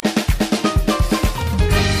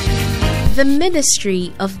The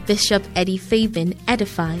ministry of Bishop Eddie Fabian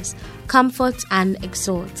edifies, comforts, and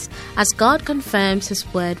exhorts as God confirms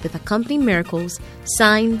His word with accompanying miracles,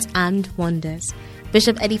 signs, and wonders.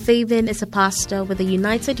 Bishop Eddie Fabian is a pastor with the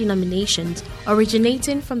United Denominations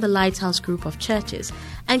originating from the Lighthouse Group of Churches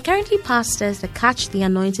and currently pastors the Catch the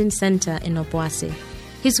Anointing Center in Obuasi.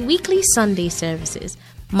 His weekly Sunday services,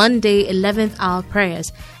 Monday 11th hour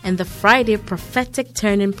prayers, and the Friday prophetic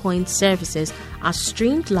turning point services are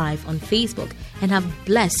streamed live on Facebook and have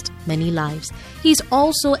blessed many lives. He's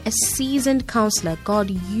also a seasoned counselor God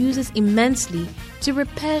uses immensely to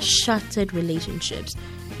repair shattered relationships.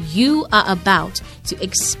 You are about to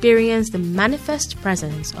experience the manifest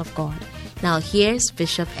presence of God. Now here's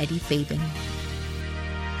Bishop Eddie Fabian.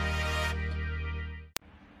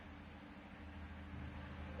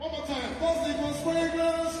 One more time. First it was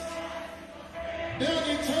fragrance, then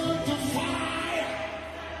it turned to fire.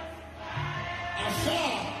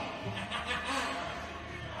 Asha.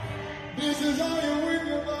 This is how you win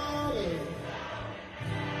your body.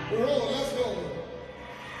 Roll, let's go.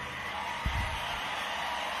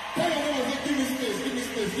 Tell your neighbor, give me space, give me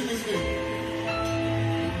space, give me space.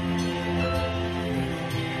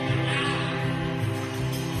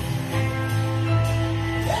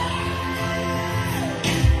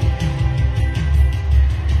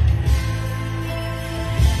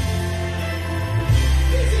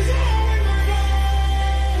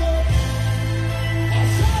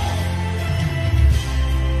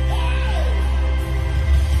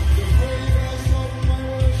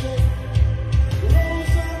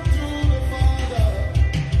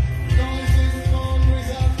 Noise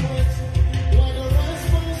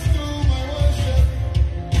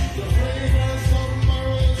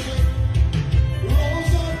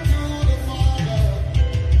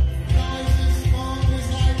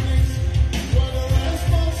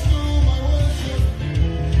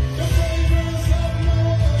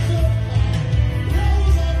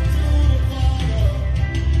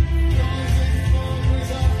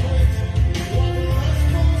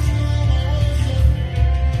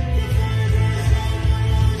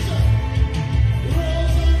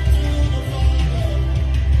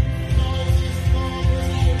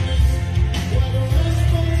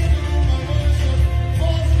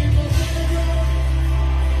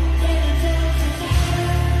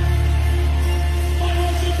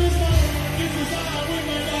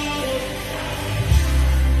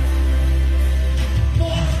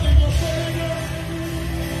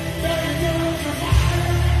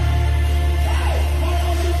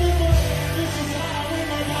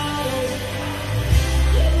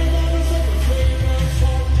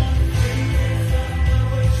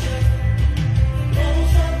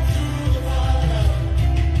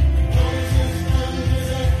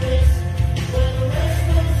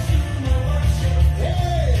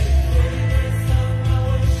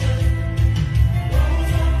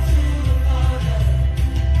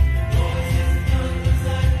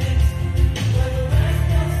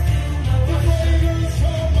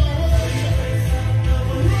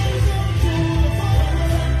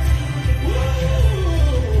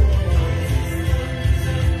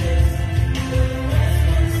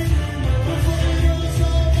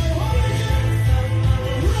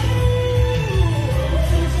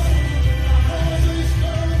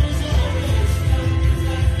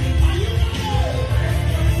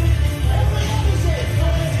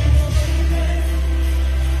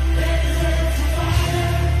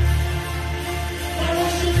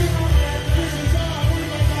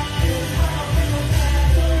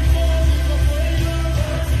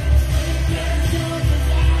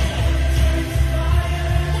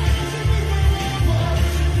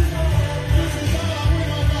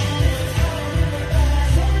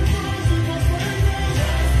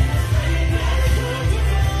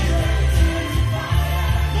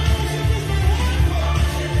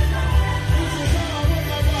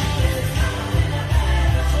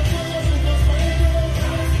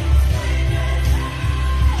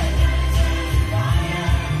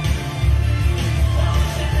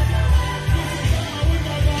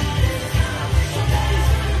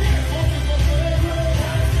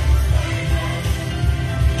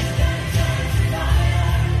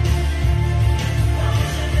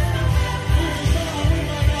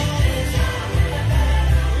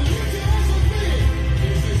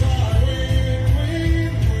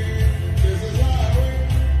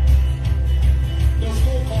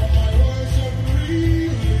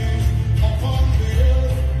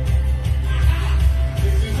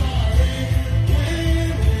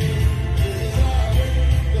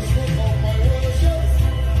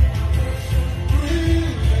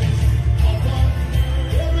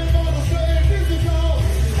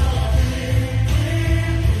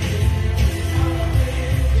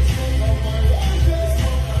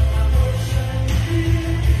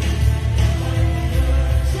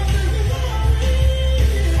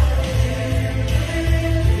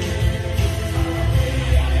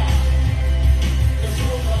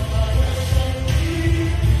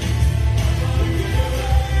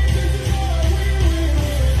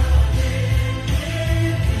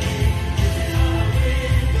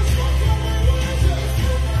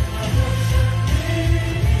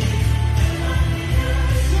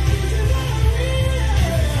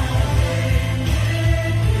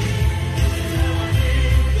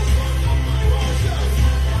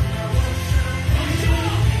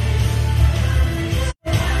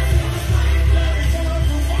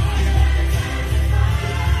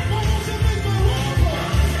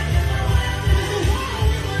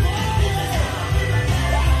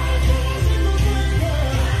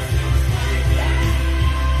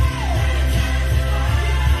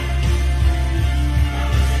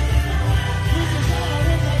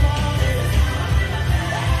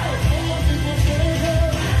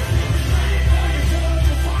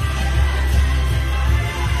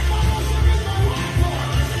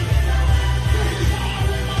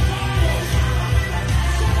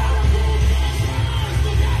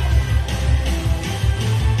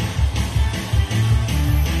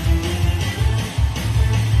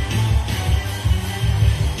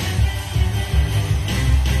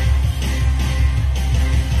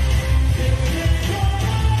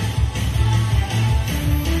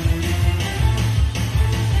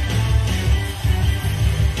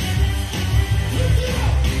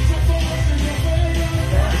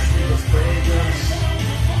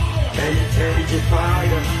to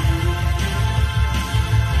fire.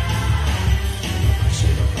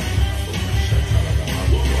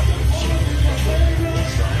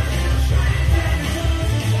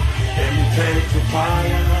 Let me turn to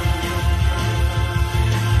fire.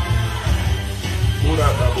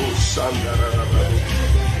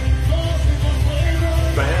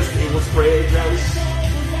 First it was fragrance,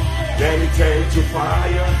 then it turned to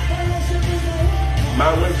fire.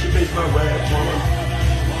 My worship is my weapon.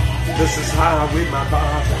 This is how I win my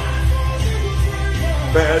battle.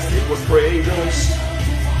 First it was fragrance,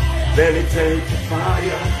 then it turned to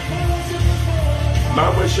fire. My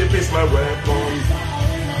worship is my weapon.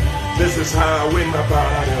 This is how I win my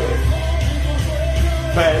battle.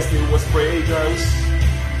 First it was fragrance,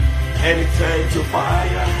 and it turned to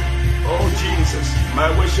fire. Oh Jesus, my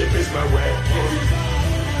worship is my weapon.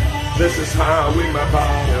 This is how I win my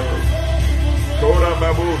battle. Kora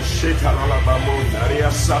babu shitala la babunda, ria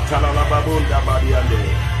satala la babunda badiande.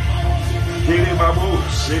 Kiri babu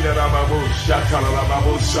shidara babu shatala la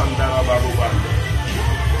babu sandara babu bande.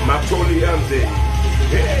 Matoli ande.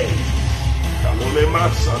 Hey, kalole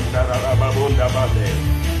masandara la babunda bande.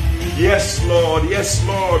 Yes, Lord. Yes,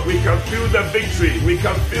 Lord. We can feel the victory. We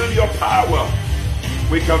can feel your power.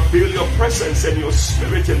 We can feel your presence and your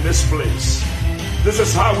spirit in this place. This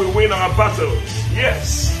is how we win our battles.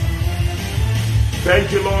 Yes.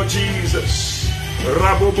 Thank you, Lord Jesus.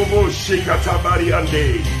 Rabobobo shikatabari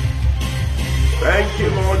ande. Thank you,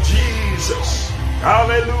 Lord Jesus.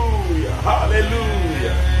 Hallelujah.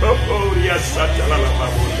 Hallelujah. Oh, yes.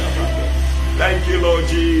 Thank you, Lord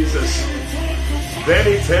Jesus. Then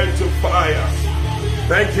it turned to fire.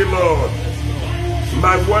 Thank you, Lord.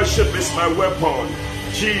 My worship is my weapon.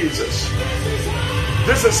 Jesus.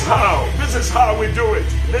 This is how we do it.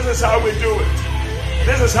 This is how we do it.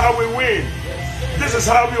 This is how we win. This is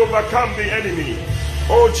how we overcome the enemy.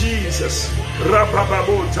 Oh Jesus.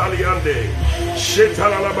 Rabababu taliande.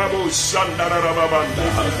 Shetalalababu sandarababanda.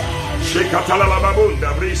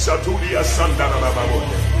 Shekatalababunda brisatudia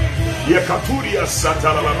sandarababunda. Yakaturia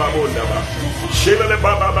satalababunda. Shelele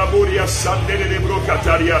baba baburia sandele de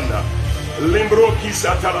brocatariana. Limbroki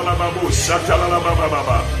satalababu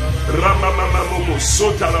satalabababa. Ramamamamu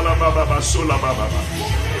sotalabababa solababa.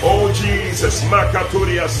 Oh Jesus,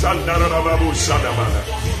 Makaturia Sandarababu Sadamana.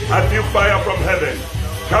 I feel fire from heaven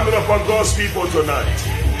coming upon God's people tonight.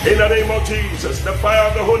 In the name of Jesus, the fire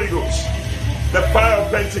of the Holy Ghost, the fire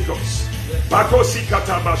of Pentecost. Bakosi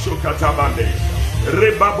katabasho katabande.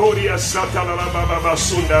 Rebaboria satalababa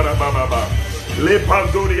sundarababa.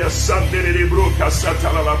 Lepandoria sandere broka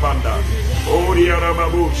satalabanda. Oria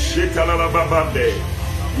rababu shitalababande.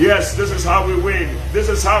 Yes, this is how we win. This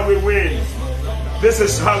is how we win. This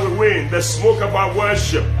is how we win. The smoke of our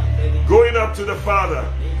worship going up to the Father.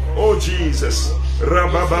 Oh Jesus.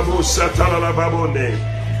 Rabababu satalalababone.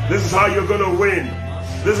 This is how you're going to win.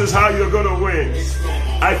 This is how you're going to win.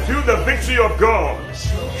 I feel the victory of God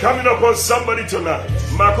coming upon somebody tonight.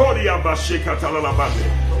 Makoria bashekatalalabane.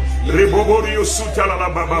 Riboborio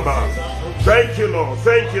sutalalabababa. Thank you, Lord.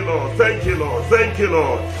 Thank you, Lord. Thank you, Lord. Thank you,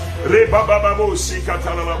 Lord. Rebabababu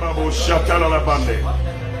sikatalalababo shatalalabane.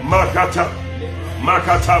 Makata.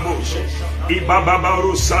 Makatabush,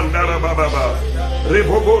 Ibababaru Sandara Bababa,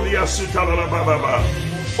 Rebobolia Sutala Bababa.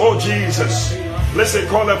 Oh Jesus, listen,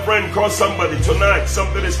 call a friend, call somebody tonight.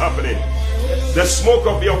 Something is happening. The smoke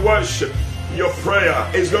of your worship, your prayer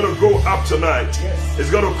is going to go up tonight.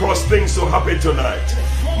 It's going to cause things to happen tonight.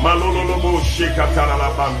 Malolobo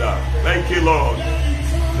Shekatala Banda. Thank you, Lord.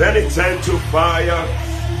 Then it turned to fire.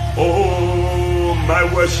 Oh, my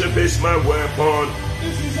worship is my weapon.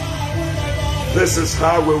 This is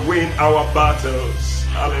how we win our battles.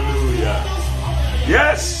 Hallelujah.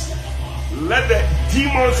 Yes. Let the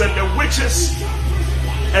demons and the witches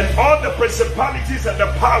and all the principalities and the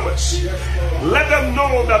powers, let them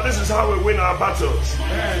know that this is how we win our battles.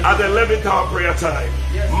 At the 11th hour prayer time.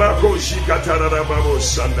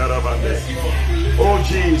 Oh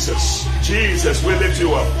Jesus. Jesus, we lift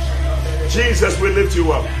you up. Jesus, we lift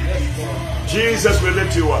you up. Jesus, we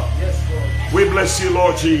lift you up. We bless you,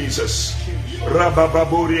 Lord Jesus.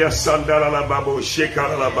 Rabababuria sandala babo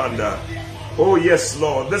shekala banda. Oh yes,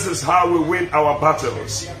 Lord. This is how we win our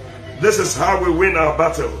battles. This is how we win our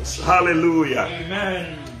battles. Hallelujah.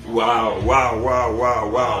 Amen. Wow.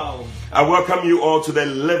 I welcome you all to the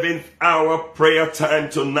 11th hour prayer time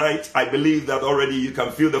tonight. I believe that already you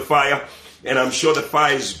can feel the fire. And I'm sure the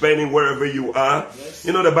fire is burning wherever you are. Yes.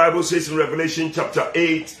 You know, the Bible says in Revelation chapter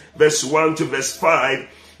 8, verse 1 to verse 5,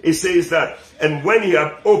 it says that, and when he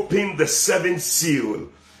had opened the seventh seal,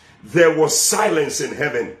 there was silence in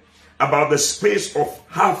heaven about the space of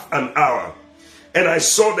half an hour. And I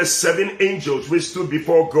saw the 7 angels which stood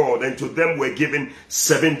before God, and to them were given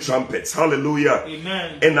 7 trumpets. Hallelujah.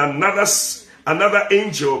 Amen. And another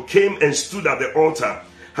angel came and stood at the altar,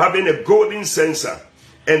 having a golden censer,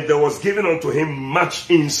 and there was given unto him much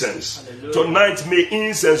incense. Hallelujah. Tonight may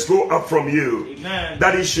incense go up from you, Amen.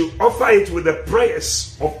 that he should offer it with the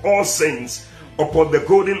prayers of all saints upon the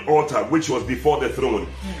golden altar which was before the throne.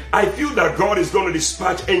 I feel that God is going to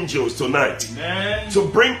dispatch angels tonight, Amen. to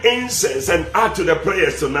bring incense and add to the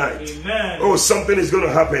prayers tonight. Amen. Oh, something is going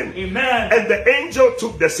to happen. Amen. And the angel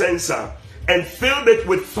took the censer and filled it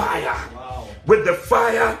with fire, Wow. with the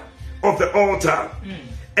fire of the altar,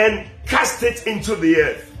 and cast it into the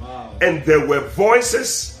earth. Wow. And there were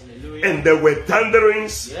voices, Hallelujah. and there were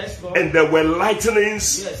thunderings, Yes, Lord. and there were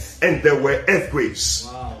lightnings, Yes. and there were earthquakes.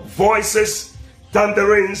 Wow. Voices,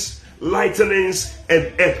 thunderings, lightnings,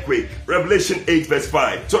 and earthquake. Revelation 8 verse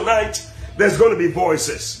 5. Tonight, there's going to be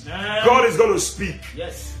voices. Amen. God is going to speak.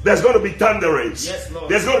 Yes. There's going to be thunderings. Yes, Lord.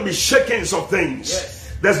 There's going to be shakings of things. Yes.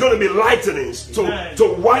 There's going to be lightnings Amen.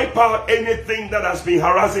 to wipe out anything that has been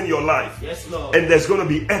harassing your life. Yes, Lord. And there's going to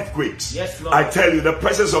be earthquakes. Yes, Lord. I tell you, the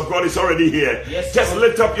presence of God is already here. Yes, Just Lord.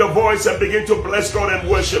 lift up your voice and begin to bless God and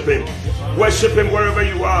worship Him. Worship Him wherever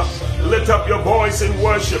you are. Lift up your voice and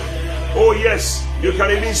worship. Oh yes, you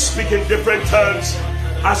can even speak in different tongues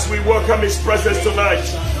as we welcome His presence tonight.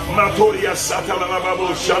 Matoria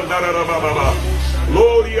satalababo shandarababa.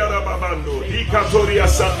 Gloria rababando. Ikatoria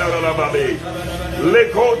sandarababe.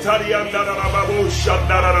 Lekotariandarababo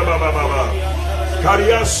shandarababa.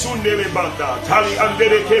 Karia sundele banda. Tali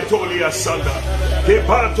andere ketolia sanda.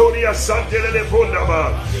 Kepatoria sandele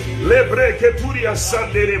bondaba. Lebre keturia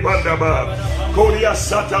sandele bandaba. Koria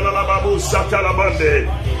satalababo satalabande.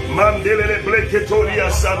 Mandele bleketoria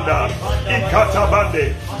sanda.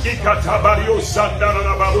 Ikatabande. Ikatabario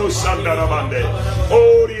sandarababo sandarabande.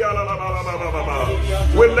 Oria la la la la la la.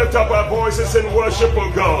 We lift up our voices in worship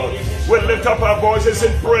of God. We lift up our voices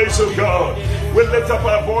in praise of God. We lift up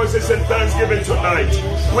our voices in thanksgiving tonight.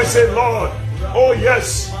 We say, Lord, oh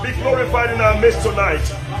yes, be glorified in our midst tonight.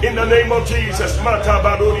 In the name of Jesus.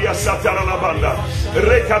 Matabadoria satalalabanda.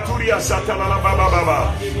 Rekaturia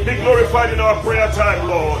satalalababa. Be glorified in our prayer time,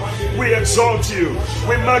 Lord. We exalt you.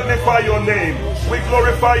 We magnify your name. We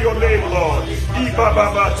glorify your name, Lord.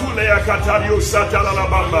 Ibababa tulea katario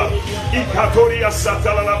satalalabamba. Ikatoria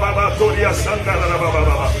satalalababa toria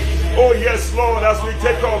sandalalababa. Oh yes, Lord, as we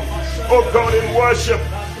take off, oh God, in worship,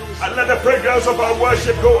 and let the fragrance of our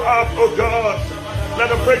worship go up, oh God. Let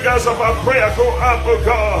the fragrance of our prayer go up, oh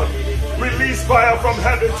God. Release fire from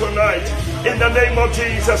heaven tonight. In the name of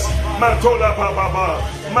Jesus. Matola Baba.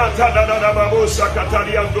 Matada Babu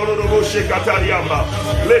Sakatarian Dorobo Shekatariamba.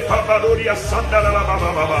 Le Papadoria Sandala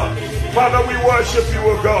Baba. Father, we worship you,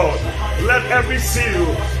 oh God. Let every seal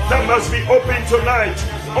that must be opened tonight,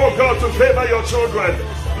 oh God, to favor your children.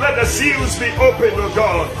 Let the seals be opened, oh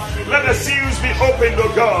God. Let the seals be opened,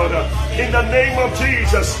 oh God. In the name of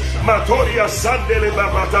Jesus. Matoria Sandele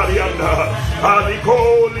Babatarianda.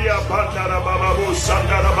 Alikolia Bandara Babu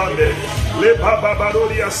Sandara Bande. Le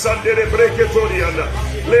Babadoria Sandele Breketorianda.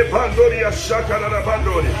 Le Bandoria Shakara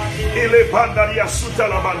Bandori. Ile Bandaria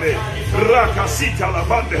Sutala Bande. Rakasita la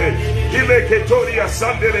Bande. Ile Ketoria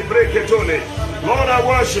Sandele Breketone. Lord, I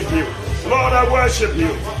worship you. Lord, I worship you.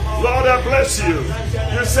 Lord, I bless you.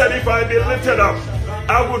 You said if I be lifted up,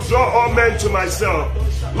 I will draw all men to myself.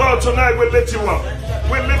 Lord, tonight we lift you up.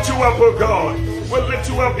 We lift you up, oh God. We lift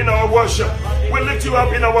you up in our worship. We lift you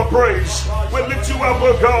up in our praise. We lift you up,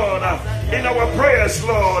 oh God, in our prayers,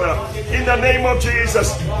 Lord. In the name of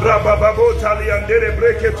Jesus. Rabababotali andere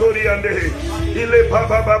breketori ande. Ile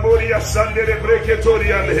babababoria sandere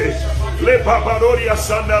breketori ande. Le babadoria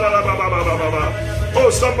sandala babababa. Oh,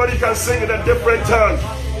 somebody can sing in a different tongue.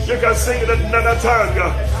 You can sing in another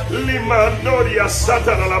tongue. Limandoria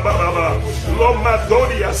satana la baba.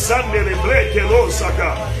 Lomadoria sandele breke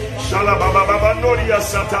losaka. Shalababa noria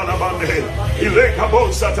satana bande. Ileka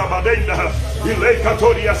bolsa tabadenda. Ileka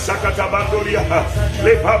toria sakata bandoria.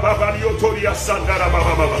 Le baba baliotoria sandara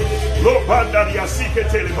baba. Lo bandaria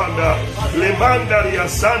sikete le banda. Le mandaria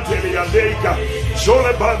santele yandeika.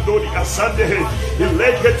 Shole bandoria sande.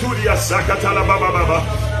 Ileke turia sakata la baba.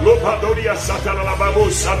 Lo bandoria satana la babo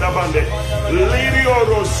sadabande. Lirio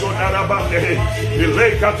rosso narabande.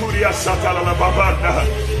 Ileka turia satana la babanda.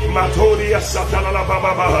 Matoria satana la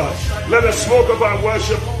baba. Let the smoke of our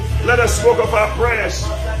worship, let the smoke of our prayers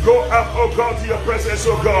go up, oh God, to your presence,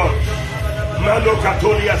 oh God. Mano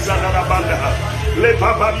katoria satana banda. Le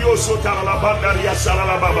babario sotana la bandaria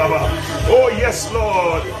satana baba. Oh yes,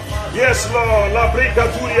 Lord. Yes, Lord. La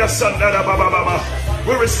bricaturia sandara baba.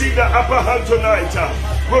 We receive the upper hand tonight.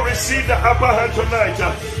 will receive the upper hand tonight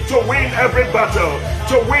to win every battle,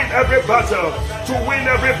 to win every battle, to win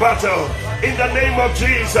every battle. In the name of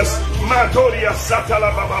Jesus. Matoria satala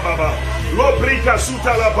baba baba. Lobrika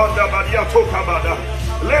sutala banda badia tokabada.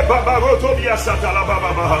 Le baba rotovia satala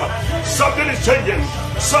baba baba. Something is changing.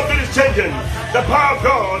 Something is changing. The power of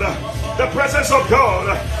God, the presence of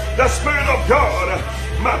God, the Spirit of God.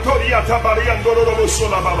 Matoria tabaria ndororo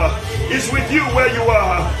sola baba. Is with you where you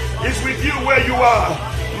are. Is with you where you are.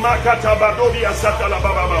 Makata badoria satala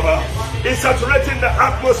baba baba. It's saturating the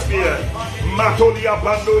atmosphere. Matolia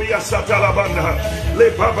bandoria satala banda.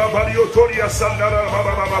 Le baba bario toria sandara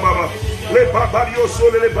baba baba. Le baba bario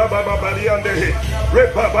sole le baba bariande.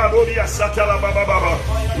 Le baba doria satala baba baba.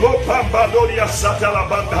 Lo baba doria satala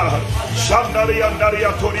banda. Shandari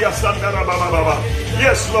andaria toria sandara baba baba.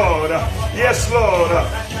 Yes Lord. Yes Lord.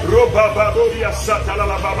 Roba badoria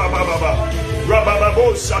satala baba baba.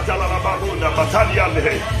 Rababo satala baba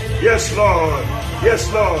bataliande. Yes Lord.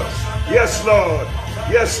 Yes Lord. Yes Lord.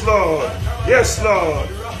 Yes Lord. Yes Lord.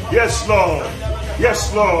 Yes Lord.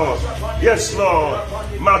 Yes Lord. Yes Lord.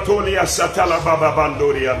 Matolia satala baba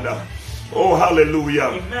bandorianda. Oh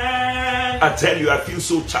hallelujah. Amen. I tell you, I feel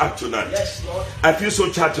so charged tonight. Yes, Lord. I feel so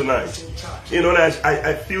charged tonight. You know,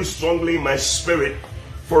 I feel strongly in my spirit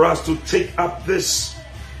for us to take up this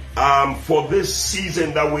for this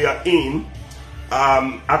season that we are in.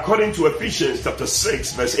 According to Ephesians chapter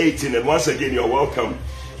 6 verse 18, and once again you're welcome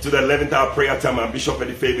to the 11th hour prayer time. I'm Bishop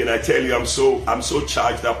Eddie Fabian. I tell you, I'm so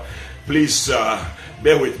charged up. Please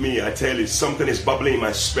bear with me. I tell you, something is bubbling in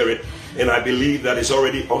my spirit, and I believe that it's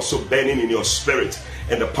already also burning in your spirit,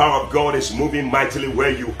 and the power of God is moving mightily where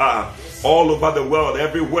you are, all over the world,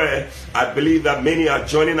 everywhere. I believe that many are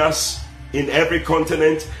joining us in every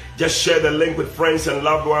continent. Just share the link with friends and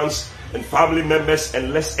loved ones and family members,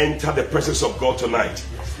 and let's enter the presence of God tonight.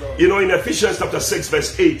 You know, in Ephesians chapter 6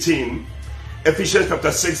 verse 18, Ephesians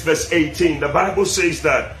chapter 6 verse 18, the Bible says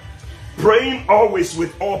that praying always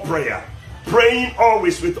with all prayer, praying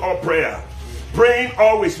always with all prayer, praying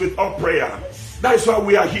always with all prayer. That's why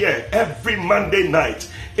we are here every Monday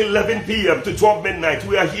night, 11 p.m. to 12 midnight.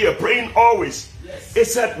 We are here praying always. It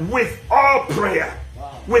said with all prayer,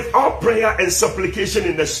 with all prayer and supplication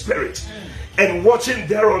in the Spirit, and watching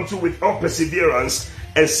thereunto with all perseverance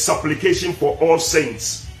and supplication for all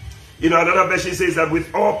saints. You know, another version says that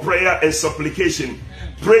with all prayer and supplication,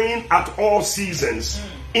 praying at all seasons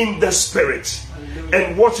in the Spirit,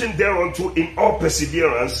 and watching thereunto in all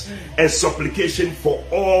perseverance and supplication for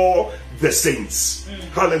all the saints.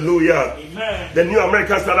 Hallelujah. Amen. The New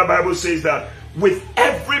American Standard Bible says that with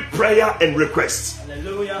every prayer and request,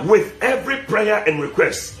 Hallelujah. with every prayer and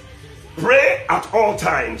request, pray at all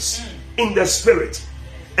times in the Spirit,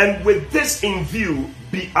 and with this in view,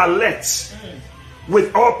 be alert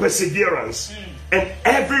with all perseverance and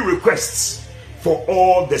every request for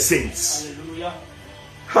all the saints.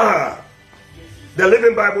 Hallelujah. The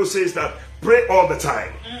Living Bible says that pray all the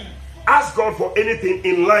time. Ask God for anything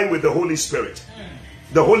in line with the Holy Spirit.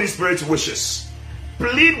 The Holy Spirit's wishes.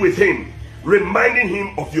 Plead with Him, reminding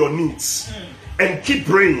Him of your needs, and keep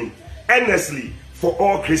praying earnestly for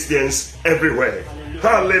all Christians everywhere.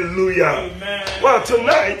 Hallelujah. Amen. Well,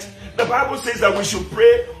 tonight the Bible says that we should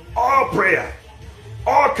pray all prayer,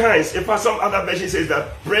 all kinds. In fact, some other version says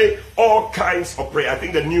that pray all kinds of prayer. I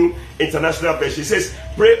think the New International Version says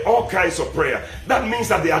pray all kinds of prayer. That means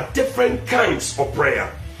that there are different kinds of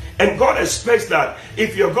prayer. And God expects that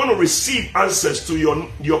if you're going to receive answers to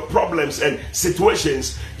your problems and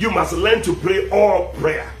situations, you must learn to pray all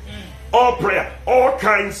prayer. All prayer, all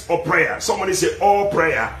kinds of prayer. Somebody say all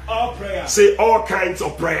prayer. All prayer. Say all kinds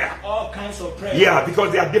of prayer. All kinds of prayer. Yeah,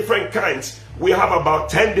 because there are different kinds. We have about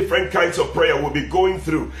 10 different kinds of prayer we'll be going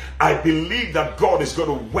through. I believe that God is going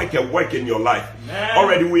to work a work in your life. Amen.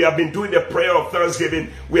 Already we have been doing the prayer of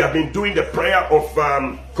thanksgiving. We have been doing the prayer of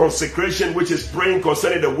consecration, which is praying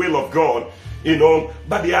concerning the will of God. You know,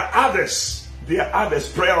 but there are others. There are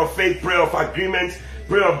others. Prayer of faith, prayer of agreement,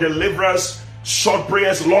 prayer of deliverance, short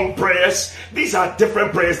prayers, long prayers. These are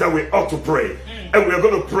different prayers that we ought to pray. And we're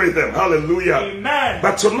going to pray them. Hallelujah. Amen.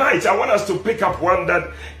 But tonight, I want us to pick up one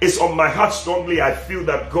that is on my heart strongly. I feel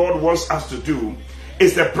that God wants us to do.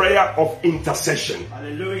 Is the prayer of intercession.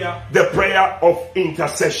 Hallelujah. The prayer of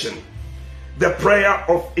intercession. The prayer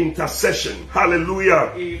of intercession.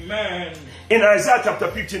 Hallelujah. Amen. In Isaiah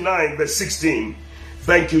chapter 59 verse 16.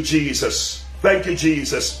 Thank you, Jesus. Thank you,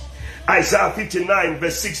 Jesus. Isaiah 59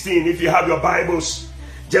 verse 16. If you have your Bibles,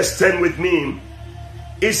 just turn with me.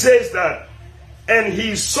 It says that, and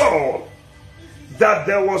he saw that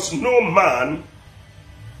there was no man,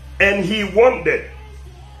 and he wondered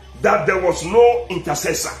that there was no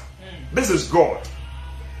intercessor. This is God.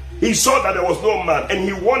 He saw that there was no man, and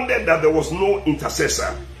he wondered that there was no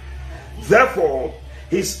intercessor. Therefore,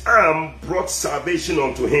 his arm brought salvation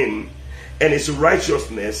unto him, and his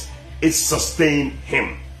righteousness, it sustained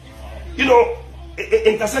him. You know,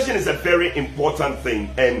 intercession is a very important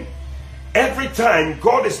thing, and every time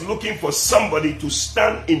God is looking for somebody to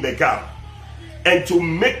stand in the gap and to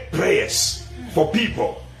make prayers for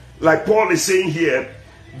people, like Paul is saying here,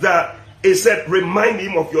 that he said, remind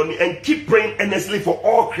him of your need and keep praying earnestly for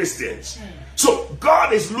all Christians. So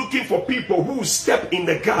God is looking for people who step in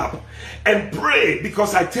the gap and pray,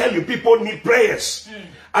 because I tell you, people need prayers.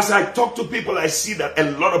 As I talk to people, I see that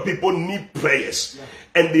a lot of people need prayers,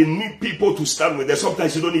 and they need people to stand with them.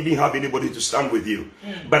 Sometimes you don't even have anybody to stand with you.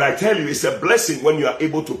 But I tell you, it's a blessing when you are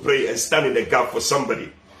able to pray and stand in the gap for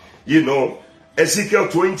somebody. You know, Ezekiel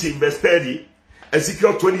 20 verse 30,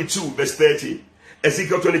 Ezekiel 22 verse 30,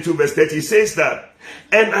 Ezekiel 22 verse 30 says that,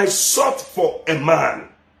 and I sought for a man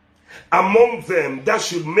among them that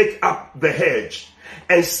should make up the hedge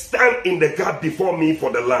and stand in the gap before me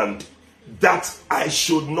for the land, that I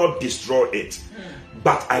should not destroy it.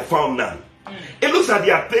 But I found none. It looks like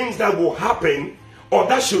there are things that will happen or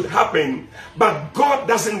that should happen, but God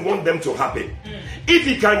doesn't want them to happen. If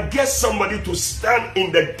he can get somebody to stand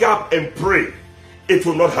in the gap and pray, it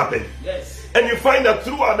will not happen. Yes. And you find that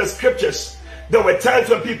throughout the scriptures, there were times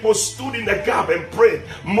when people stood in the gap and prayed.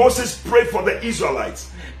 Moses prayed for the Israelites,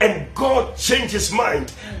 and God changed his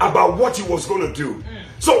mind about what he was going to do.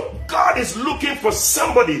 So God is looking for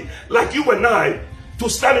somebody like you and I to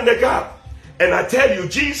stand in the gap. And I tell you,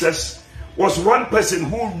 Jesus was one person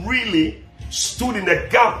who really stood in the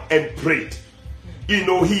gap and prayed. You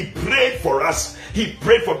know, he prayed for us. He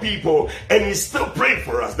prayed for people, and he still prayed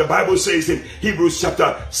for us. The Bible says in Hebrews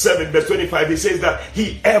chapter 7 verse 25, he says that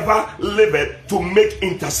he ever liveth to make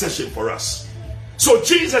intercession for us. So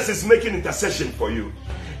Jesus is making intercession for you.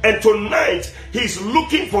 And tonight, he's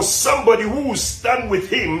looking for somebody who will stand with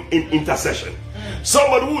him in intercession.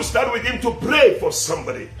 Somebody who will stand with him to pray for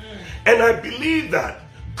somebody. And I believe that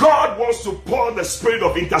God wants to pour the spirit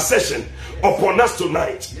of intercession upon us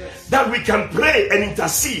tonight, that we can pray and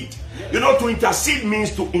intercede. You know, to intercede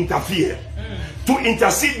means to interfere. To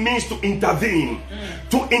intercede means to intervene.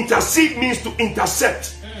 To intercede means to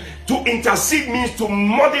intercept. To intercede means to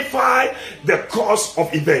modify the course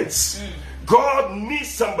of events. God needs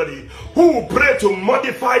somebody who will pray to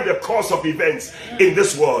modify the course of events in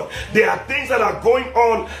this world. There are things that are going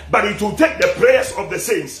on, but it will take the prayers of the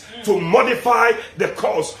saints to modify the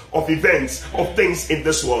course of events of things in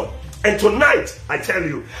this world. And tonight, I tell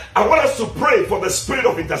you, I want us to pray for the spirit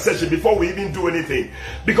of intercession before we even do anything.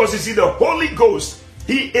 Because you see, the Holy Ghost,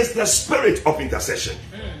 he is the spirit of intercession.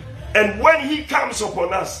 And when he comes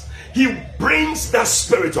upon us, he brings that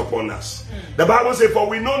spirit upon us. The Bible says, for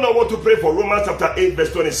we know not what to pray for. Romans chapter 8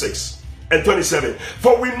 verse 26 and 27.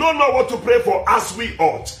 For we know not what to pray for as we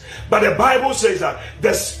ought. But the Bible says that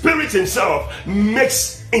the Spirit himself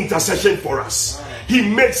makes intercession for us. He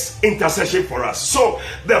makes intercession for us. So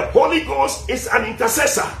the Holy Ghost is an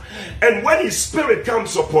intercessor. And when his spirit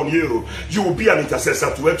comes upon you, you will be an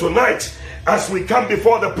intercessor too. And tonight, as we come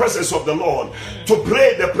before the presence of the Lord to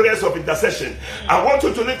pray the prayers of intercession, I want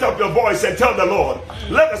you to lift up your voice and tell the Lord,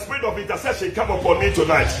 let the spirit of intercession come upon me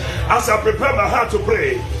tonight as I prepare my heart to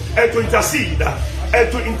pray and to intercede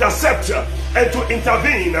and to intercept and to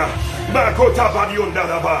intervene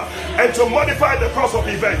and to modify the course of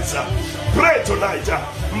events. Pray tonight.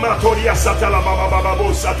 Matoria satala baba baba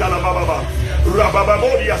satala baba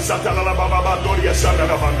rabababoria satala baba doria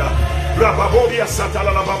satala banda rababoria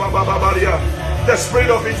satala baba baba. The spirit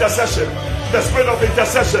of intercession, the spirit of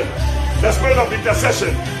intercession, the spirit of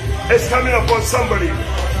intercession is coming upon somebody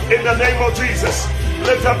in the name of Jesus.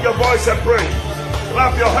 Lift up your voice and pray.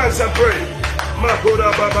 Clap your hands and pray.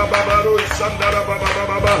 Makura baba baba ro sandara baba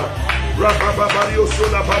baba rabababario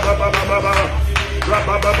sula baba baba baba. I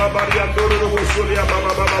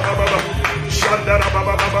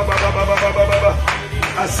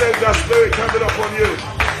send that spirit coming upon you,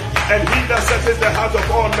 and he that searches the heart of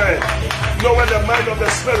all men, knowing the mind of the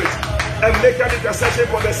spirit, and make an intercession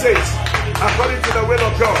for the saints according to the will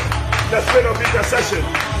of God. The spirit of intercession,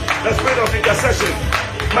 the spirit of intercession.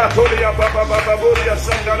 Matoria baba baba boria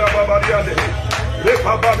sandara baba riade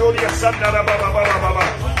repabadoria sandara baba baba.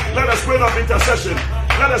 Let the spirit of intercession,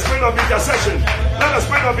 let the spirit of intercession, let the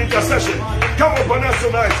spirit of intercession come upon us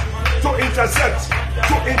tonight to intercept,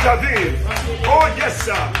 to intervene. Oh yes,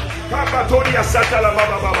 sir. To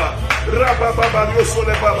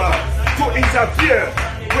interfere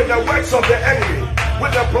with the works of the enemy,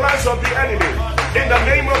 with the plans of the enemy, in the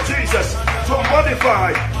name of Jesus, to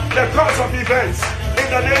modify the course of events In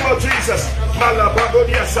the name of Jesus.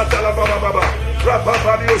 Malabadonia satala baba baba.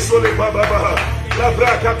 Rababadio sole baba baba.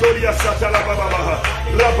 Labrakatoria satala baba baba.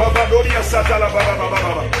 Rababadoria satala baba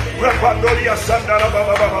baba. Rabandoria sandala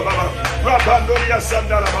baba baba. Rabandoria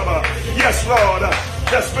sandala baba. Yes, Lord.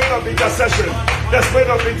 The spirit of intercession. The spirit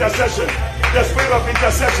of intercession. The spirit of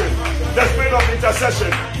intercession. The spirit of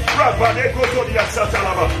intercession. Rabanekotoria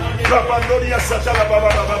satalaba. Rabandoria satala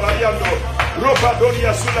baba baba yando.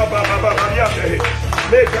 Robadoria sula baba baba yande.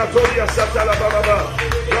 Megatoria satala baba.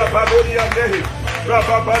 Rabadoria nehi.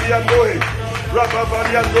 Rababariandohe.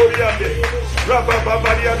 Rababariandoriande.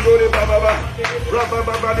 Rababariandore baba.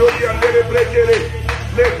 Rababariandore brekere.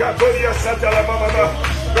 Megatoria satala baba.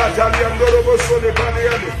 Rataliandoro bosone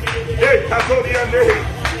baniande. Ekatoria nehi.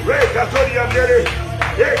 Rekatoria nehi.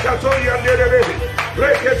 Ekatoria nehi.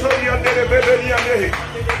 Rekatoria nehi beberiande.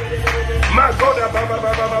 Magoda baba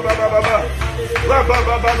baba baba baba.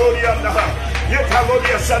 Rababariandorianda. Let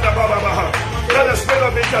the spirit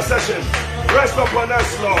of intercession rest upon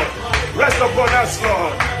us, Lord. Rest upon us,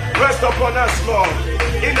 Lord. Rest upon us, Lord.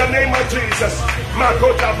 In the name of Jesus.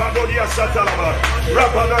 Makota Badodia Satalaba.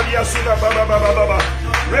 Rabanadia Sula Baba Baba Baba.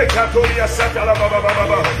 Rekatoria Satala Baba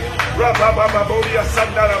Baba. Rabababodia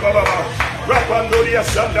Sandara Baba. Rapandoria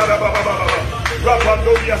Sandara Baba Baba.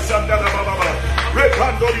 Rapandoria Sandara Baba.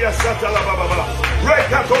 Repandoria Satala Baba.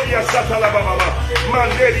 Rekatoria Satala Baba.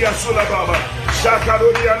 Manderia Sula Baba.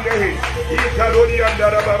 Shakadoria Nehi. Ikadoria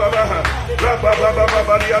Ndara Baba.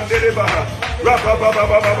 Rababa Yandere Baha. Rababa.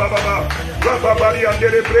 Rababa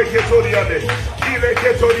Yandere Breketoriande.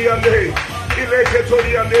 Ileketoriande.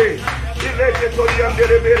 Ileketoriande. Ileketoriande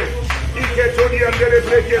Bere. Iketoriande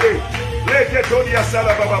Brekere. Leketoria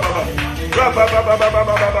Sala Baba. Rababa.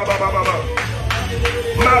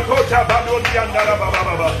 Makota Badonia Ndara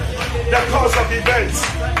Baba. The cause of events.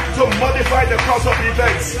 To modify the cause of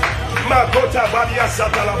events. Makota Badia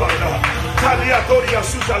Satalabanda. Taliatoria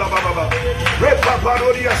Sutalababa.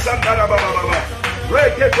 Repapadoria Sandara Baba.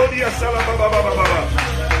 Reketoria Salababa.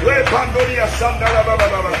 Repandoria Sandara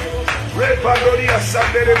Baba. Repandoria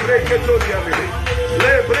Sandere Breketoria.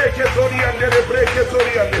 Le Breketoria Nere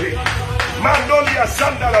Breketoria. Mandolia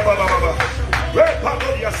Sandara Baba.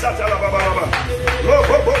 Repandoria Satala Baba.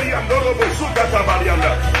 Loboboria Norobo Sugata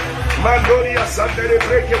Barianda. Mandoria Sandere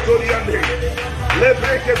Breketoria. Le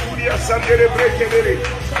Breketuria Sandere Brekere.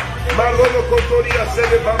 Malono Kotoria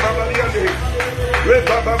Sele Baba Bariande. Le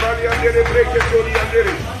Baba Bariande Breketoria.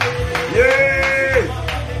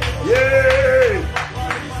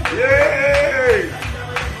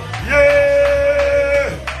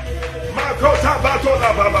 Makota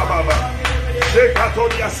Batola Baba.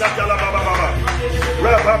 Shekatoria Satala Baba.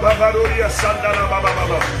 Rababadoria Sandala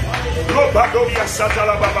Baba. Robadoria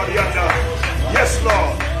Satala Baba Yanda. Yes,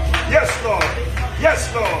 Lord. Yes, Lord.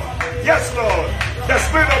 Yes, Lord. Yes, Lord. The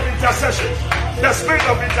spirit of intercession. The spirit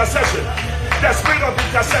of intercession. The spirit of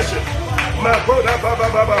intercession. Magoda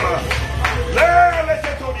Baba.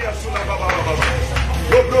 Leketoria Sula Baba.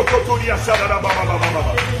 Robrokotoria Satala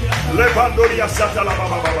Baba. Lepandoria Satala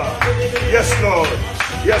Baba. Yes, Lord.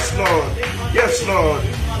 Yes, Lord. Yes, Lord.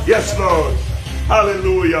 Yes, Lord.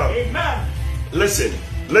 Hallelujah. Amen. Listen.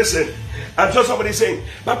 I just somebody saying,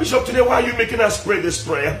 but Bishop, today why are you making us pray this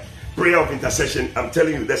prayer? Prayer of intercession. I'm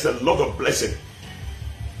telling you, there's a lot of blessing.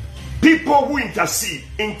 People who intercede,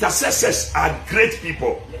 intercessors are great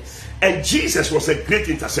people. Yes. And Jesus was a great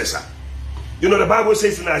intercessor. You know, the Bible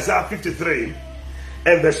says in Isaiah 53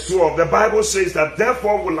 and verse 12, the Bible says that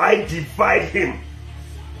therefore will I divide him.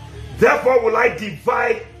 Therefore will I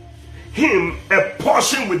divide him a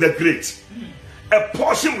portion with the great. A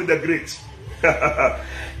portion with the great.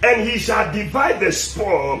 And he shall divide the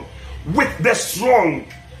spoil with the strong.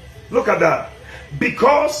 Look at that.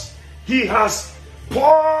 Because he has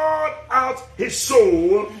poured out his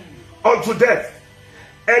soul unto death.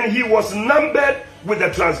 And he was numbered with the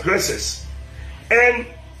transgressors. And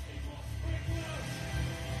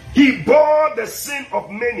he bore the sin of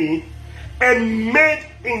many and made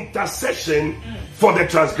intercession for the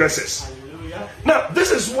transgressors. Hallelujah. Now,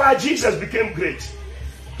 this is why Jesus became great.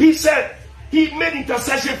 He said he made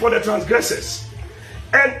intercession for the transgressors.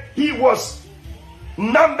 And he was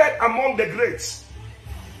numbered among the greats.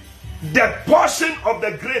 The portion of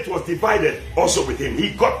the great was divided also with him. He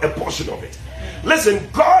got a portion of it. Listen,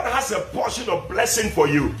 God has a portion of blessing for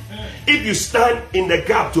you if you stand in the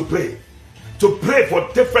gap to pray for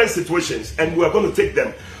different situations, and we are going to take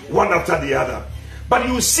them one after the other. But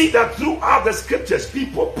you see that throughout the scriptures,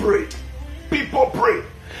 people prayed,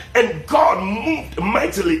 and God moved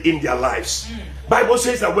mightily in their lives. Bible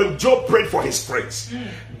says that when Job prayed for his friends,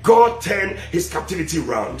 God turned his captivity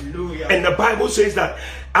around. Hallelujah. And the Bible says that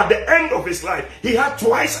At the end of his life, he had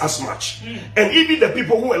twice as much. And even the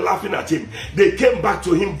people who were laughing at him, they came back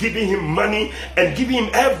to him, giving him money and giving him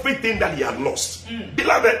everything that he had lost.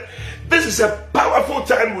 Beloved, this is a powerful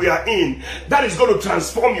time we are in that is going to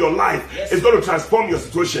transform your life. Yes. It's going to transform your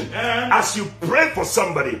situation. As you pray for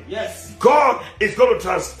somebody, yes, God is going to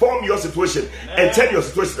transform your situation and turn your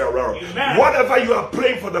situation around. Amen. Whatever you are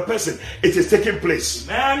praying for the person, it is taking place.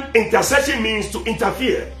 Amen. Intercession means to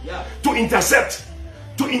interfere, to intercept,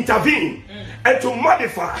 to intervene, and to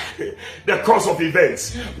modify the course of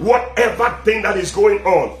events. Whatever thing that is going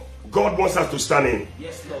on, God wants us to stand in.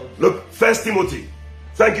 Yes, Lord. Look, 1 Timothy.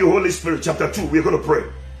 Thank you, Holy Spirit. Chapter 2. We're going to pray.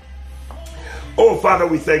 Oh, Father,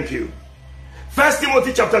 we thank you. 1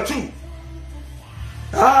 Timothy chapter 2.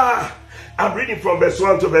 I'm reading from verse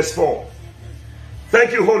 1 to verse 4.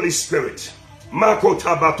 Thank you, Holy Spirit. Marco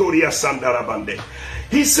Tabatoria Sandarabande.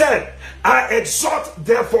 He said, I exhort,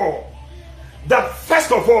 therefore, that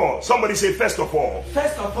first of all, somebody say first of all.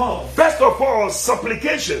 First of all,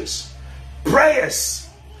 supplications, prayers,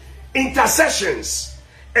 intercessions,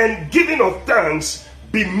 and giving of thanks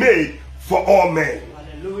be made for all men.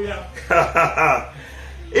 Hallelujah.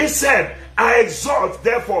 He said, I exhort,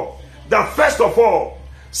 therefore, that first of all,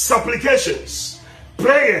 supplications,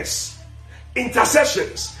 prayers,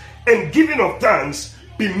 intercessions, and giving of thanks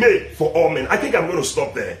be made for all men. I think I'm going to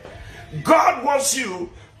stop there. God wants you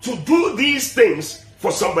to do these things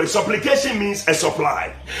for somebody. Supplication means a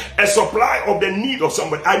supply of the need of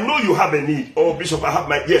somebody. I know you have a need. Oh, Bishop, I have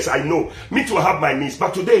my, yes, I know. Me too, I have my needs.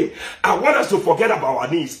 But today, I want us to forget about our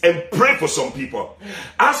needs and pray for some people.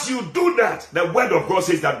 As you do that, the word of God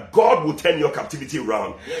says that God will turn your captivity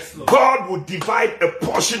around. Yes, God will divide a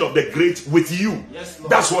portion of the great with you. Yes,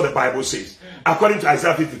 that's what the Bible says. According to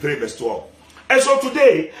Isaiah 53 verse 12. And so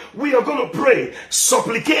today, we are going to pray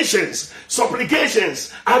supplications.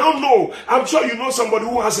 I don't know. I'm sure you know somebody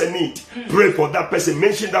who has a need. Pray for that person.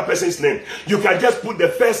 Mention that person's name. You can just put the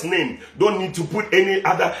first name. Don't need to put any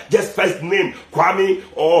other. Just first name. Kwame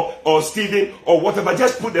or Stephen or whatever.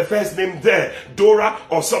 Just put the first name there. Dora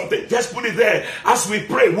or something. Just put it there. As we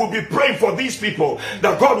pray, we'll be praying for these people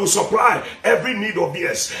that God will supply every need of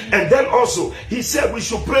theirs. And then also, he said we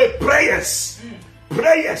should pray prayers.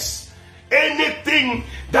 Anything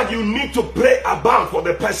that you need to pray about for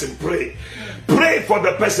the person, pray. Pray for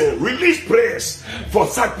the person. Release prayers for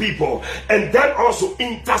such people. And then also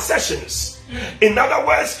intercessions. In other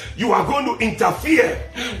words, you are going to interfere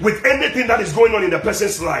with anything that is going on in the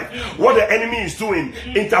person's life. What the enemy is doing,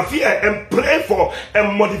 interfere and pray for a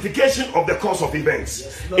modification of the course of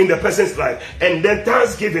events in the person's life. And then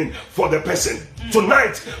thanksgiving for the person.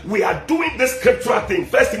 Tonight, we are doing this scriptural thing.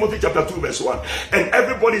 1 Timothy chapter 2 verse 1. And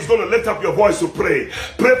everybody is going to lift up your voice to pray.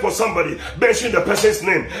 Pray for somebody. Mention the person's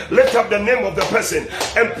name. Lift up the name of the person.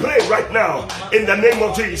 And pray right now in the name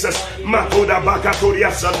of Jesus. Makoda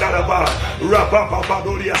bakatoria sandaraba.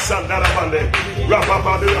 Rapapadoria sandarabande.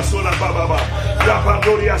 Rapapadoria solababa.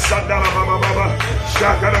 Rapadoria sandarababa.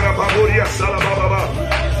 Shakarapadoria salababa.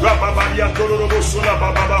 Rapabadia tolorobo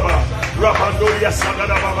solababa. Rapadoria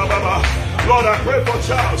sandarababa. Lord, I pray for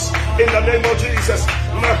Charles in the name of Jesus.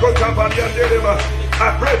 I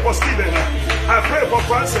pray for Stephen. I pray for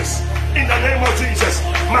Francis in the name of Jesus.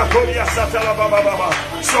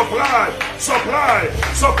 Supply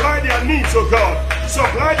their needs, oh God.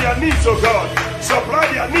 Supply their needs, oh God. Supply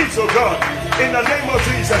their needs, oh God. In the name of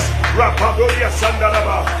Jesus.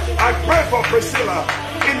 I pray for Priscilla.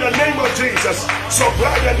 In the name of Jesus,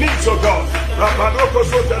 supply the needs of God.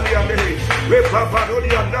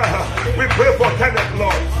 We pray for Kenneth,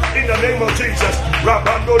 Lord. In the name of Jesus. I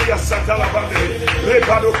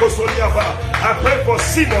pray for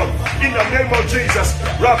Simon. In the name of Jesus.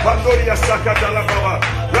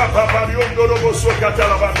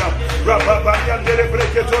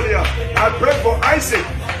 I pray for Isaac.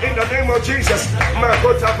 In the name of Jesus.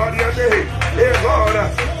 Hey Lord,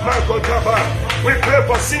 we pray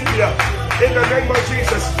for Cynthia. In the name of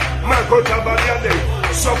Jesus.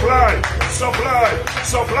 Supply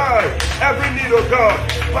every need of God.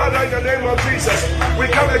 Father, in the name of Jesus, we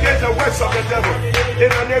come against the works of the devil. In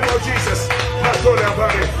the name of Jesus.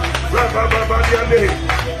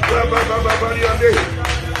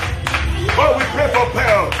 Oh, we pray for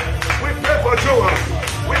Pearl. We pray for Joel.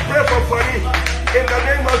 We pray for Fanny. In the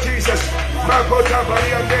name of Jesus.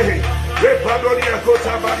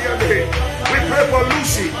 We pray for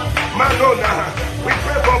Lucy, Madonna. We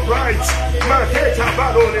pray for Bright, Maketa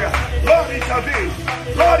Badonia. Lord intervene.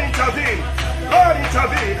 Lord intervene. Lord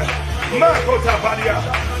intervene. Makota Badia.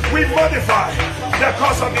 We modify the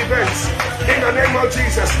cause of events. In the name of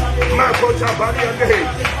Jesus.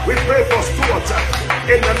 We pray for Stuart.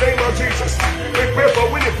 In the name of Jesus. We pray for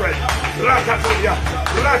Winifred. Rakatoria.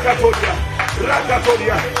 Rakatoria.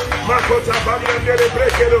 Rakatoria. Makota Bania Nere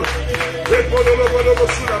Brekero. Repololo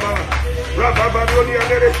Sunama. Rababani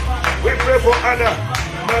Nere. We pray for Anna.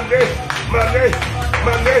 Mande.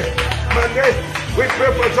 We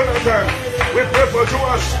pray for Jonathan. We pray for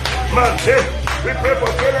Joash. Mande. We pray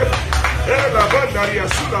for Philip. We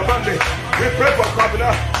pray for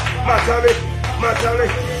Kabila. Matale.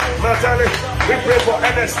 We pray for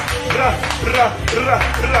Ernest.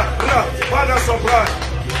 Father, supply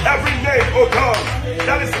every name, oh God,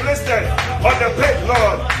 that is listed on the page,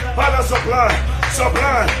 Lord. Father, supply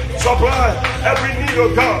every need,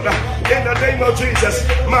 oh God, in the name of Jesus.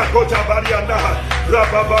 Makota Barianda,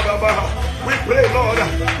 Rabababa. We pray, Lord,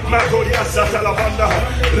 Makoria Satalabanda,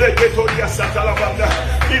 Reketoria Satalabanda,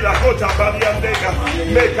 Ilakota Bariandega,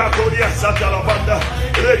 Mekatoria Satalabanda,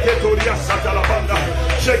 Reketoria Satalabanda,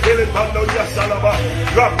 Shekele Pandoria Salaba,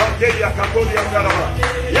 Rapanderia Katoria Garaba.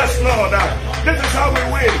 Yes, Lord, this is how we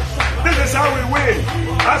win. This is how we win.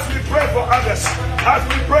 As we pray for others,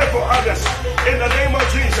 in the name of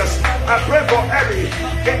Jesus, I pray for every,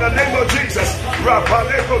 in the name of Jesus,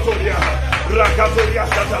 Rapalekotoria, Rakatoria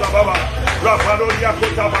Satalababa, Rapanoria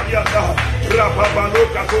Kotabarianda, Rapabano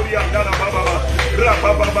Katoria Baba,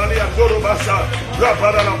 Rapabalia Dorobasa,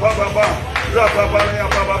 Rapala Baba, Rapabalia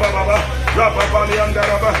Baba, Rapabalianda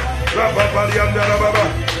Baba,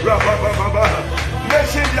 Rapababa.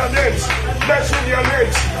 Mention their names.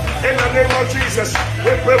 In the name of Jesus,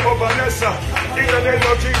 we pray for Vanessa. In the name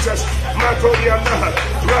of Jesus, Matoliana,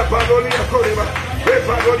 Rapalonia Koriba,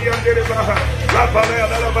 Repalonia Dereba, Rapalea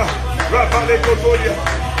Dalaba, Rapale Kotoria,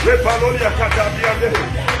 Repalonia Katabiande,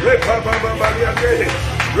 Repababia Dele,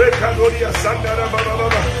 Repalonia Sandara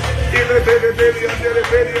Baba, Ilebelia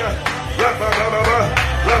Delebelia, Rapababa.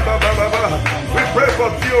 We pray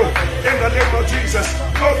for you in the name of Jesus.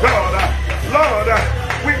 Oh God, Lord,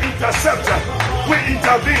 we intercept, we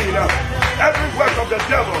intervene every work of the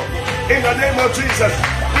devil in the name of Jesus.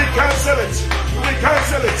 We cancel it.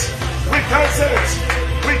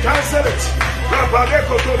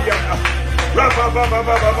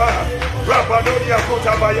 Rapadoria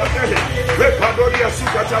Kotabaya, Repadoria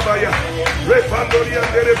Sukatabaya, Repandoria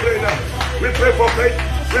Derebrena. We pray for faith,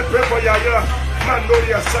 we pray for Yaya,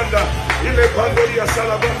 Mandoria Sanda, Ile Pandoria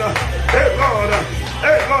Salabana. Hey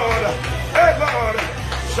Lord,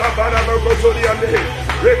 Shabana Mokotoria,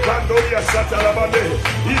 Repandoria Satalabane,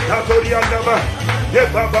 Ikatoria Nama,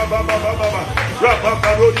 Yebaba,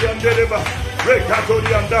 Rapadoria Dereba,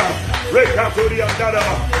 Rekatoria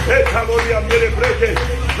Daraba, Ekaloria Derebreke,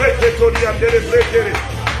 Rekatoria Derebreke,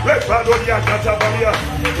 Repadoria Katabaria,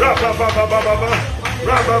 Rababa,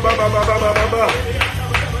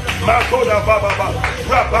 Makoda Baba,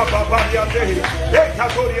 Rababa Yande,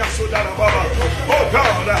 Ekatoria Sudara Baba. Oh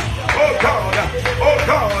God,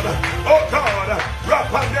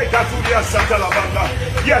 Rapande Katuria Satalabanda.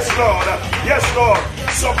 Yes, Lord,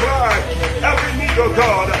 supply every need, oh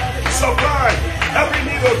God, supply every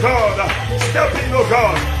need, oh God. Step in, oh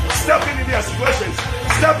God, step in their situations.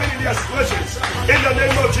 In the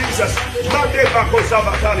name of Jesus. Mande Bakosa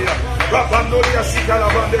Batalia, Rapandoria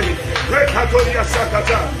Sikalabande, Rekatoria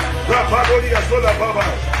Sakata, Rapandoria Sola Baba,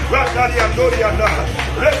 Rataria Doriana,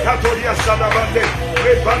 Rekatoria Sanabande,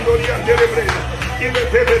 Repandoria Derebrena, in the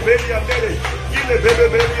baby and Dere, in the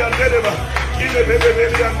baby and Dereba, in the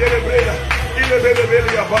baby and Derebrena, in the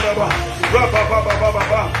baby Baba, Rabba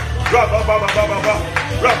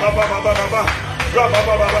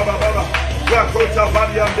Rakota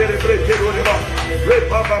Varian Dere Brekereba,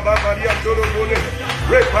 Repapa Varian Dorobone,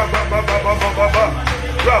 Repapa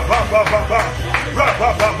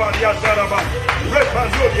Rapapa Varian Daraba,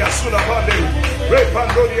 Repandoria Sulabande,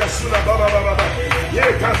 Repandoria Sulababa,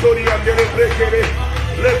 Yekatoria Dere Brekere,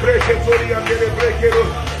 Lebreketoria Dere Brekero,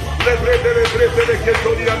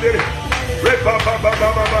 Lebreketoria Dere, Repapa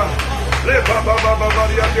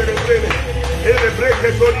Varian Dere Brene,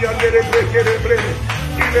 Elebreketoria Dere Brekere Brene.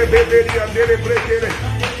 Le beberia delle brekere,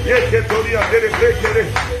 e che toria delle brekere,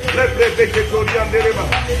 le breketoria delle ba,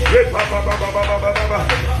 le baba,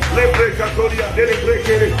 le brekatoria delle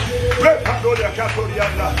brekere, le pandoria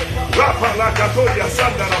catoriana, rapa la catoria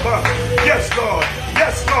sandaraba. Yes Lord,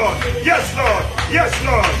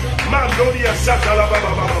 mandoria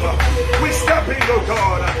satalababa. We step in, oh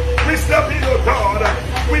God,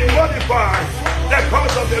 we modify the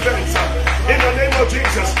course of the events in the name of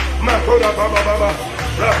Jesus. Makoda baba.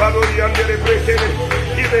 Rabaloria Dere Brekere,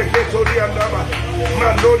 Ileketoria Nama,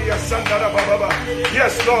 Mandoria Sandara Baba.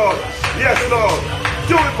 Yes, Lord.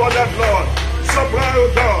 Do it for that, Lord. Supply,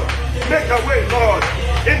 oh God. Make a way, Lord.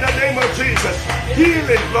 In the name of Jesus. Heal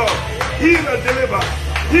it, Lord. Heal and deliver.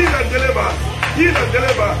 Heal and deliver. Heal and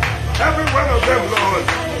deliver. Every one of them, Lord.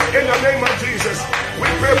 In the name of Jesus. We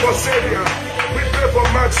pray for Savior. We pray for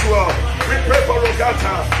Maxwell. We pray for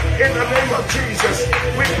Rogata. In the name of Jesus.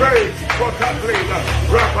 We pray for Kathleen.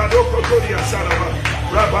 We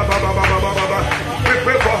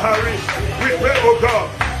pray for Harry. We pray, oh God,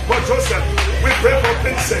 for Joseph. We pray for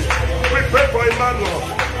Vincent. We pray for Emmanuel.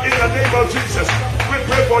 In the name of Jesus. We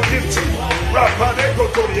pray for Gifty.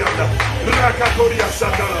 Rapadekotoriana. Rakatoria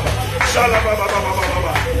Sataraba. Shalababa.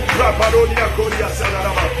 Rapadonia Koria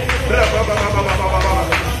Sataraba.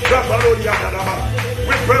 Rapadonia Daraba.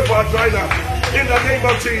 We pray for Adrina. In the name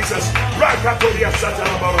of Jesus. Rakatoria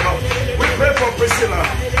Sataraba. We pray for Priscilla.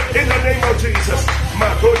 In the name of Jesus.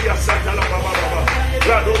 Makoria Sataraba.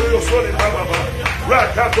 Radorio Sole Baba.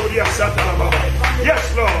 Rakatoria Sataraba.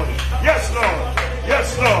 Yes, Lord. Yes, Lord.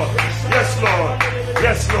 Yes, Lord. Yes, Lord.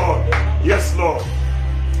 Yes, Lord. Yes, Lord.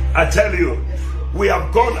 I tell you, we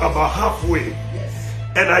have gone about halfway,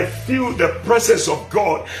 and I feel the presence of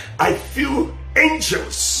God. I feel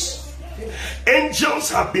angels. Angels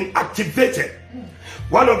have been activated.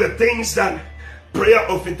 One of the things that prayer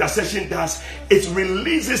of intercession does is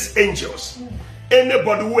releases angels.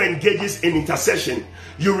 Anybody who engages in intercession,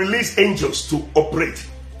 you release angels to operate,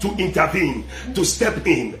 to intervene, to step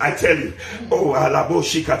in. I tell you. Oh, Alabo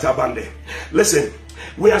Shikatabande. Listen,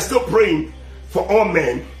 we are still praying for all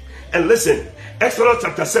men. And listen, Exodus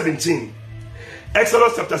chapter 17.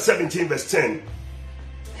 Exodus chapter 17 verse 10.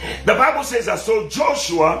 The Bible says that so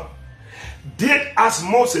Joshua did as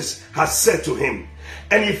Moses had said to him.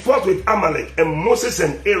 And he fought with Amalek, and Moses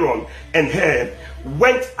and Aaron and Hur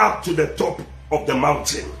went up to the top of the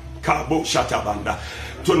mountain. Kabo Shatabanda.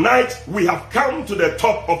 Tonight we have come to the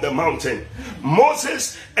top of the mountain.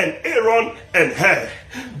 Moses and Aaron and Hur,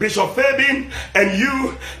 Bishop Fabian and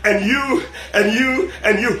you and you and you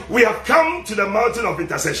and you. We have come to the mountain of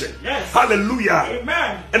intercession. Yes. Hallelujah.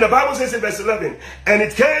 Amen. And the Bible says in verse 11, and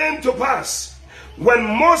it came to pass when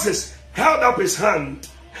Moses held up his hand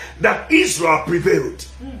that Israel prevailed.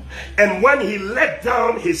 And when he let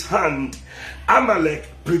down his hand, Amalek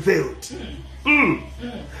prevailed.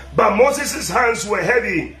 But Moses' hands were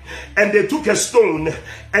heavy, and they took a stone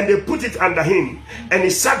and they put it under him, and he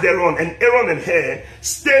sat thereon, and Aaron and Hur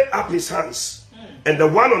stayed up his hands, and the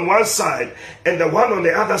one on one side and the one on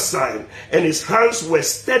the other side, and his hands were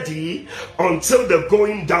steady until the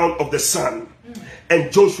going down of the sun.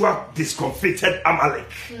 And Joshua discomfited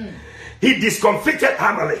Amalek. He discomfited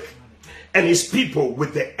Amalek and his people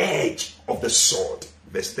with the edge of the sword.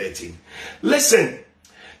 Verse 13. Listen.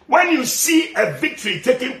 When you see a victory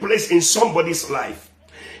taking place in somebody's life,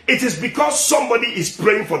 it is because somebody is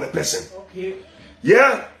praying for the person. Okay.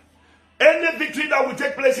 Yeah. Any victory that will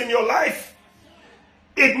take place in your life,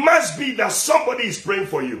 it must be that somebody is praying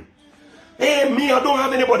for you. Hey, me, I don't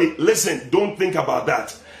have anybody. Listen, don't think about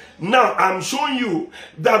that. Now, I'm showing you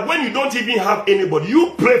that when you don't even have anybody,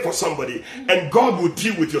 you pray for somebody and God will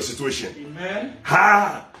deal with your situation.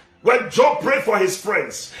 Amen. When Job prayed for his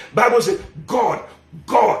friends, Bible says, God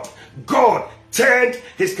turned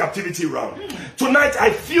his captivity around. Tonight,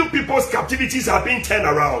 I feel people's captivities are being turned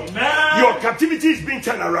around. Amen. Your captivity is being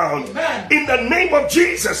turned around. Amen. In the name of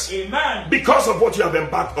Jesus. Amen. Because of what you have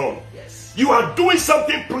embarked on. Yes. You are doing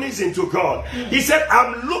something pleasing to God. He said,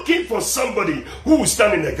 I'm looking for somebody who will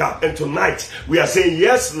stand in the gap. And tonight, we are saying,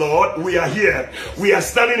 yes, Lord, we are here. We are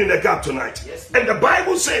standing in the gap tonight. Yes. And the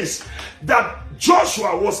Bible says that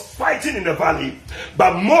Joshua was fighting in the valley,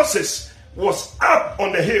 but Moses was up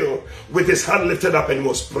on the hill with his hand lifted up and he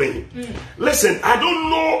was praying. Listen, I don't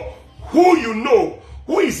know who you know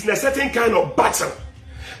who is in a certain kind of battle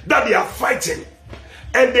that they are fighting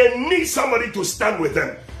and they need somebody to stand with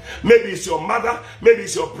them. Maybe it's your mother, maybe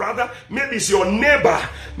it's your brother, maybe it's your neighbor,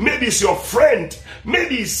 maybe it's your friend,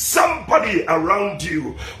 maybe it's somebody around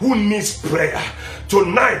you who needs prayer.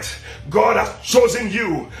 Tonight, God has chosen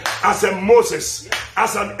you as a Moses,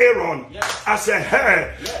 as an Aaron, as a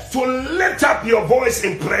Hur, to lift up your voice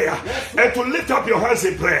in prayer and to lift up your hands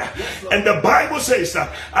in prayer. And the Bible says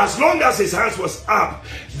that as long as his hands was up,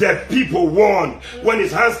 the people won. When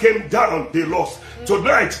his hands came down, they lost.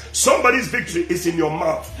 Tonight, somebody's victory is in your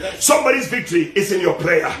mouth. Somebody's victory is in your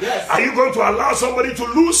prayer. Are you going to allow somebody to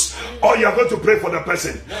lose, or you are going to pray for the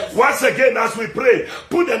person? Once again, as we pray,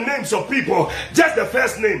 put the names of people, just the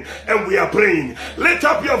first name, and we are praying. Lift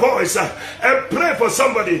up your voice and pray for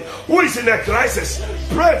somebody who is in a crisis.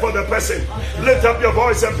 Pray for the person. Lift up your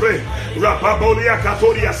voice and pray. Rapabolia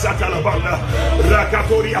Katoria Satalabanda.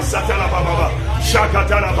 Rakatoria Satalababa.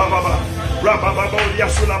 Shakatana Baba. Rabababoria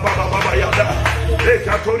Sula Baba Baba Yada,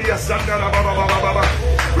 Ekatoria Sandara Baba Baba Baba,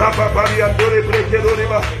 Rababaria Dore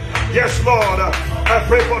Brekedoriba. Yes, Lord, I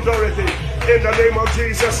pray for Dorothy in the name of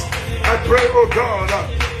Jesus. I pray, oh God,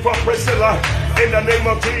 for Priscilla in the name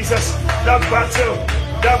of Jesus. That battle,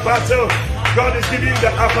 God is giving the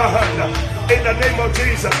upper hand in the name of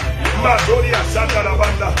Jesus. Madoria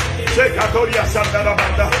Sandarabanda, Sekatoria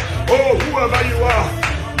Sandarabanda. Oh, whoever you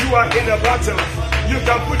are in a battle. You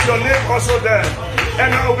can put your name also there,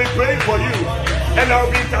 and I will be praying for you, and I will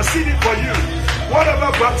be interceding for you. Whatever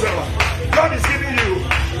battle, God is giving you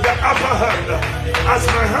the upper hand. As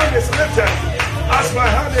my hand is lifted,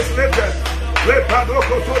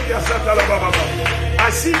 I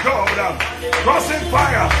see God causing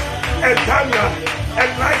fire and thunder and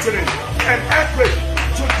lightning and earthquake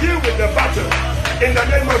to deal with the battle in the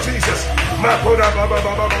name of Jesus.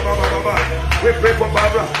 We pray for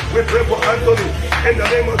Barbara, we pray for Anthony in the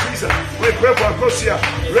name of Jesus. We pray for Akosia,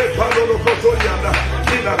 we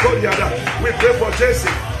pray for Jesse,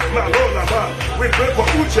 we pray for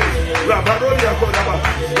Uche,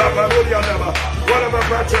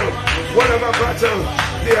 whatever battle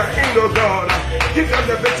they are in, oh God, give them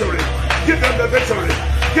the victory, give them the victory,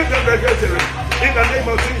 give them the victory. In the name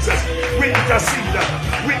of Jesus, we intercede,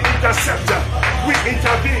 we intercept, we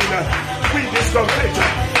intervene, we discomfort.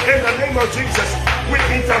 In the name of Jesus, we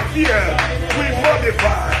interfere, we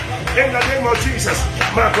modify. In the name of Jesus,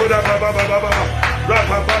 Makoda Baba Baba Baba,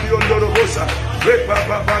 Rapabadio Norobosa,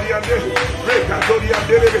 Repapabadiande, Rekatoria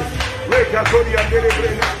Dele, Rekatoria Dele.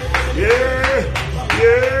 Yeah.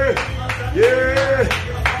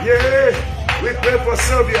 We pray for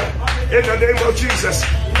Sylvia in the name of Jesus.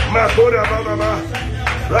 Makoda Baba Baba,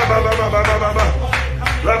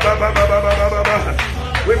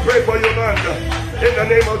 we pray for Yolanda in the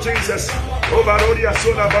name of Jesus. Obarodia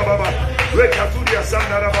Sona Baba, Rekaturia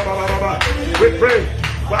Sandara Baba. We pray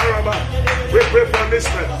for Araba. We pray for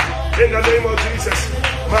Lisbeth in the name of Jesus.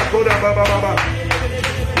 Makoda Baba,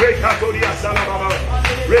 Rekaturia Sala Baba,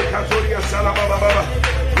 Rekaturia Sala Baba,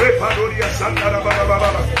 Repadoria Sandara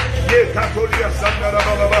Baba, Yekaturia Sandara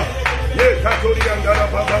Baba. We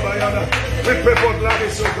pray for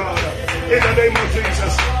Gladys, oh God, in the name of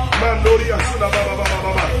Jesus. Mandoria Suna Baba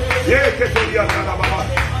Baba, Yeketoria Baba,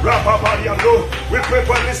 Rapapariando. We pray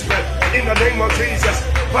for Elizabeth in the name of Jesus.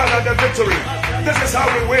 Father, the victory. This is how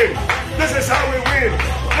we win. This is how we win.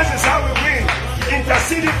 This is how we win.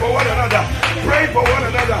 Interceding for one another. Pray for one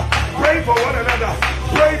another. Pray for one another.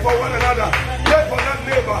 Pray for one another. Pray for that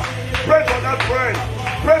neighbor. Pray for that friend.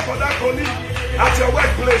 Pray for that colleague at your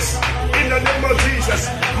workplace. In the name of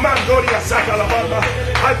Jesus, Mandoria Sakalababa.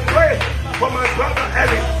 I pray for my brother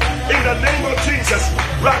Eli. In the name of Jesus,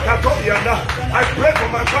 Rakatoriana. I pray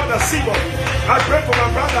for my brother Simon. I pray for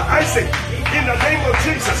my brother Isaac. In the name of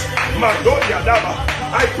Jesus, Mandoria Daba.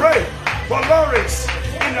 I pray for Lawrence.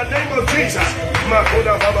 In the name of Jesus,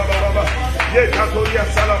 Makoda Baba Baba. Yekatoria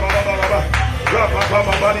Salababa Baba. Rapa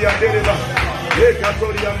Baba Maria Deriva.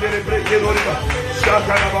 Yekatoria Deriva.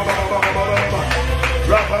 Shakana Baba Baba Baba.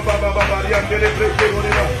 Rapa Baba Maria Deriva.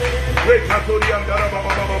 Yekatoria Baba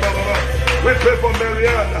Baba. We pray for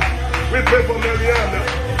Mariana. We pray for Mariana.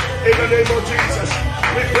 In the name of Jesus,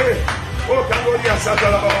 we pray. Oh, Katoria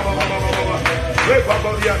Satala Baba Baba. Repa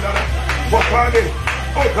Mariana. For Pani.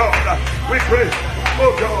 Oh God, we pray.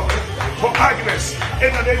 Oh God, for Agnes,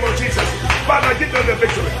 in the name of Jesus. Father, give them the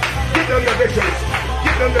victory. Give them the victory.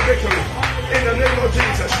 Give them the victory. In the name of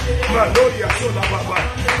Jesus. Manodia Sula Baba.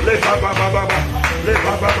 Le Baba Baba. Le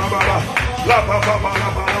Baba Baba. La Baba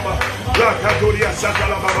Baba. La Katoria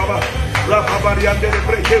Satala Baba. La Baba Yandere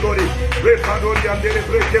Brekedori. Repadoria Andere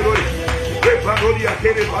Brekedori. Repadoria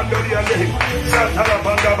Kere Pandoria Lehi. Satala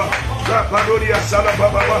Bandaba. La Padoria Sala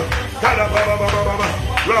Baba. Kara Baba Baba.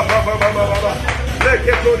 La Baba Baba.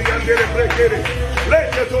 Leketoria Brekere.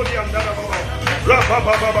 Leketoria Baba. Rapa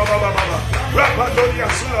Baba Baba. Rapadoria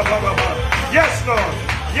Sula Baba. Yes, Lord.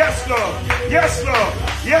 Yes, Lord. Yes, Lord.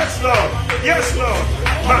 Yes, Lord. Yes, Lord.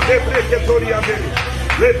 Mate Breketoria Bebe.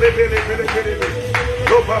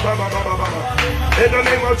 In the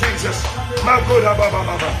name of Jesus. Makoda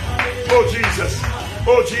Baba. Oh Jesus.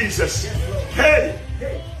 Oh Jesus. Hey.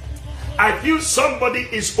 I feel somebody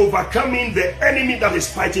is overcoming the enemy that is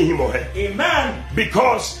fighting him or her. Amen.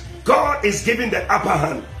 Because God is giving the upper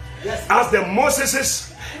hand. Yes. As the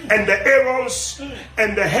Moseses and the Aarons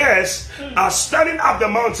and the Hairs are standing up the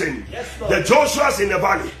mountain, yes, the Joshua's in the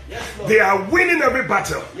valley, yes, they are winning every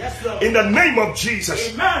battle. Yes, in the name of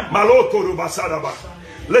Jesus. Amen.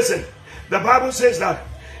 Listen, the Bible says that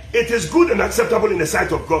it is good and acceptable in the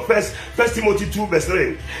sight of God. First Timothy 2 verse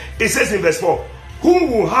 3. It says in verse 4, who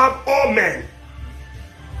will have all men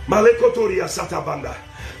Malekotoria satabanda.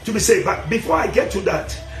 To be saved. But before I get to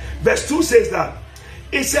that, verse 2 says that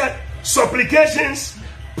it said supplications,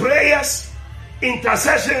 prayers,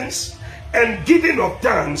 intercessions, and giving of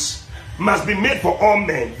thanks must be made for all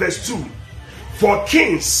men. Verse 2. For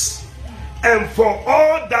kings and for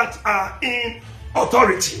all that are in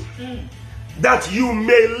authority, that you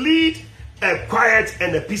may lead a quiet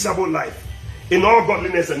and a peaceable life in all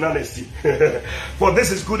godliness and honesty. For this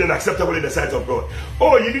is good and acceptable in the sight of God.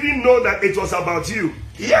 Oh, you didn't know that it was about you?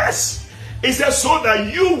 Yes. It says so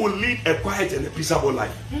that you will lead a quiet and a peaceable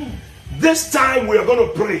life. This time we are going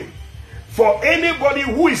to pray for anybody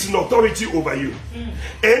who is in authority over you.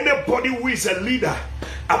 Anybody who is a leader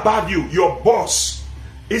above you, your boss.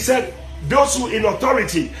 He said those who in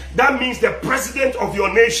authority, that means the president of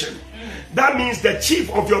your nation. That means the chief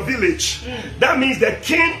of your village. That means the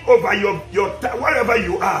king over your wherever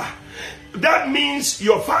you are. That means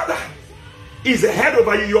your father is the head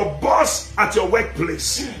over you, your boss at your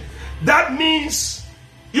workplace. That means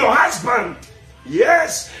your husband,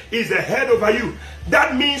 yes, is the head over you.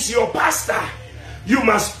 That means your pastor. You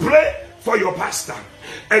must pray for your pastor.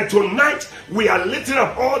 And tonight we are lifting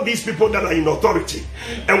up all these people that are in authority,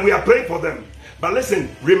 and we are praying for them. But listen,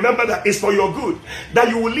 remember that it's for your good, that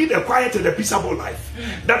you will lead a quiet and a peaceable life,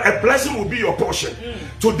 that a blessing will be your portion.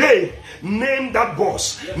 Today, name that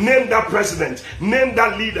boss, name that president, name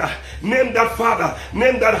that leader, name that father,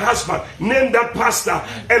 name that husband, name that pastor,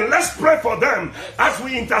 and let's pray for them as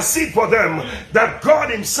we intercede for them, that God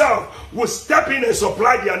himself will step in and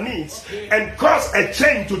supply their needs and cause a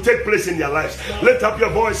change to take place in their lives. Lift up your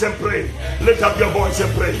voice and pray. Lift up your voice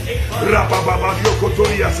and pray.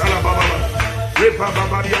 Repa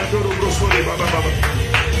baba riandoro brosole baba baba.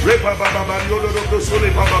 Repa baba riandoro brosole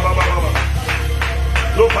baba baba baba.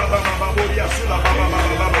 Lo baba baba boria sula baba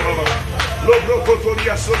baba baba. Lo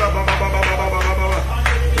brokotoria sula baba baba baba baba.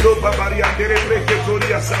 Lo baba riandere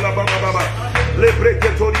breketoria sala baba baba. Le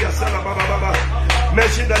breketoria sala baba baba.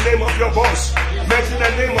 Mention the name of your boss. Mention the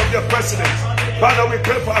name of your president. Father, we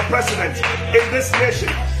pray for our president in this nation.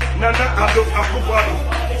 Nana Ado Akufo-Addo.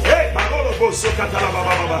 Hey, Manolo Boso Katala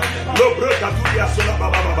Baba Baba. Lobro Katuria Sola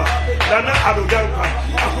Baba Baba. Nana Ado Danka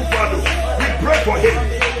Akufo-Addo. We pray for him.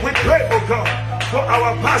 We pray, oh God, for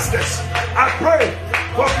our pastors. I pray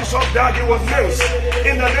for Bishop Dagi Mills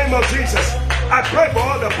in the name of Jesus. I pray for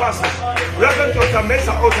all the pastors. Reverend Dr.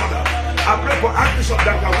 Mesa Otada. I pray for Archbishop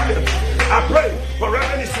Duncan Williams. I pray for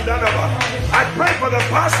Reverend Sudanaba. I pray for the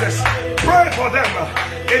pastors. Pray for them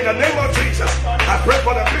in the name of Jesus. I pray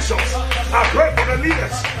for the bishops. I pray for the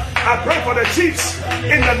leaders. I pray for the chiefs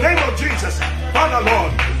in the name of Jesus. Father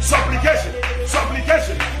Lord, supplication,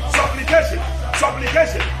 supplication, supplication,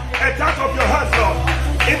 supplication. And out of your hands, Lord,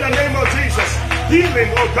 in the name of Jesus.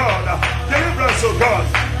 Healing, oh God. Deliverance, oh God.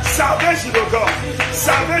 Salvation, oh God.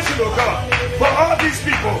 Salvation, oh God. For all these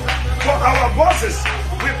people, for our bosses,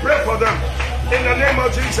 we pray for them in the name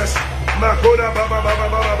of Jesus. Makoda baba baba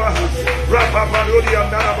baba, Rapa Parodia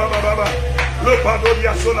Nana baba baba,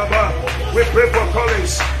 Lopadodia Solaba. We pray for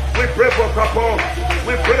Collins. We pray for Capone.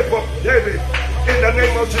 We pray for David in the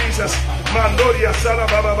name of Jesus. Mandoria Sala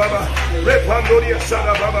baba baba, Repandoria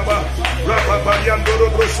Sala baba baba, Rapa Pariandoro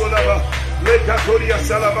Solaba, Lekatoria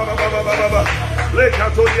Sala baba baba baba,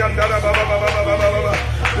 Lekatoria Nana baba baba baba.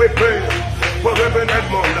 We pray for Reverend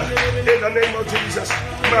Edmond in the name of Jesus.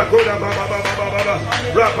 Makoda baba baba baba,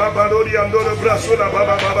 Rapa Barodi and Dora Brasula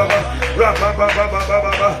baba baba, Rapa baba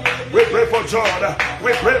baba. We pray for John.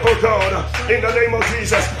 We pray for God in the name of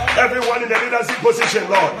Jesus. Everyone in the leadership position,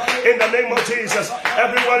 Lord, in the name of Jesus.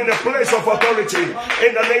 Everyone in the place of authority,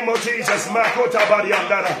 in the name of Jesus. Makota Bari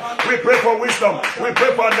Andara. We pray for wisdom. We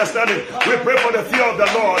pray for understanding. We pray for the fear of the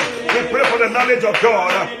Lord. We pray for the knowledge of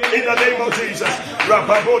God in the name of Jesus.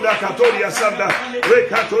 Rapa Boda Katoria Sanda,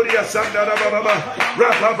 Rekatoria Sanda Baba,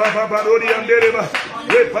 Rapa Baba Barodi and Dereba,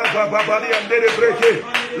 Repa Baba and Dere Breke,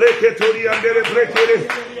 Leketori and Dere Breke,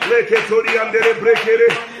 Leketori and Dere Breke,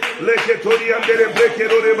 Leketori and Dere Breke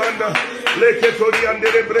Rebanda, Leketori and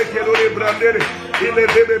Dere Breke Rebrandere, Ile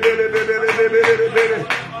Bebe Bele Bele Bele Bele,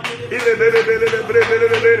 Ile Bele Bele Bele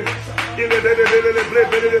Bele, Ile Bele Bele Bele Bele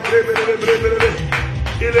Bele,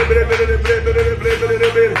 Ile Bele Bele Bele Bele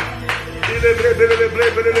Bele. Le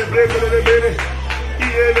brebele brebele bene.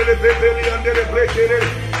 Iele le bebeli andere brekere.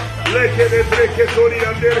 Leke le breketori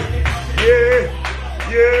andere. Yeah.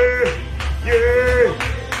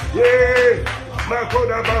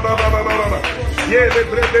 Makoda baba baba. Iele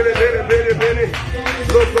brebele bene.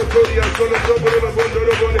 Lokotori solo bobolo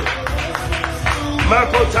bondoro bone.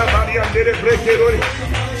 Makota bari andere brekerori.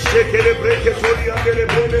 Shekele breketori andere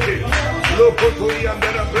bene. Lokotori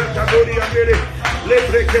andere brekadori andere.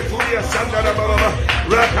 Lebreketuria Sandara Baba,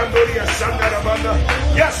 Rakandoria Sandara Banda.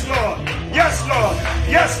 Yes, Lord. Yes, Lord.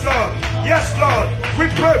 Yes, Lord. Yes, Lord. We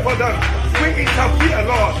pray for them. We interfere,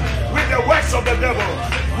 Lord, with the works of the devil.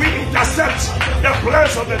 We intercept the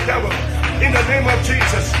plans of the devil. In the name of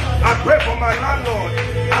Jesus, I pray for my landlord.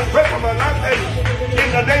 I pray for my landlady. In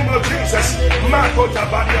the name of Jesus, I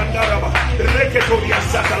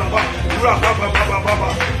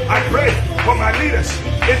pray for my leaders.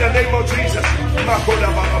 In the name of Jesus,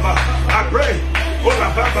 I pray for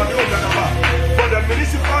the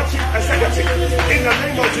municipal chief executive. In the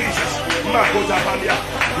name of Jesus,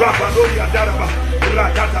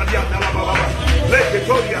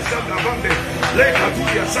 Leketoria Santa Bande,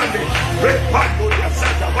 Lekaturia Sunday, Repandoria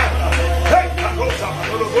Santa Banda, Hekarosa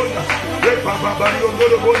Manologona, Repababario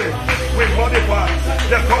Nologone. We modify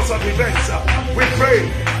the course of events. We pray,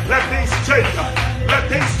 let things change. Let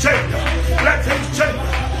things change. Let things change.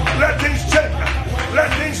 Let things change. Let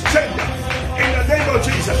things change. In the name of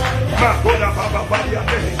Jesus. Makona Baba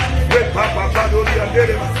Badiande, Repababadoria,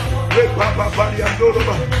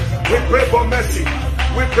 Repababadiandoroma. We pray for mercy.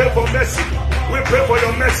 We pray for mercy. We pray for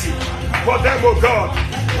your mercy for them, oh God.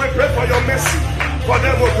 We pray for your mercy for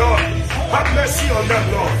them, oh God. Have mercy on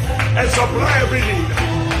them, Lord, and supply every need,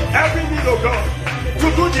 oh God, to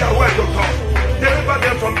do their work, oh God. Deliver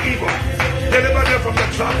them from evil. Deliver them from the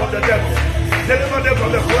trap of the devil. Deliver them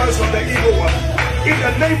from the plans of the evil one. In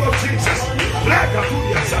the name of Jesus.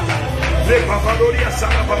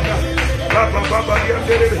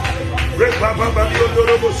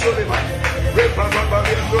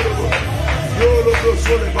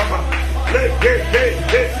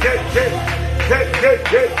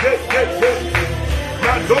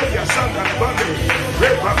 Mandoria Santa Bande,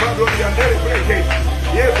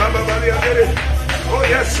 oh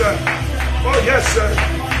yes, sir. Oh yes, sir.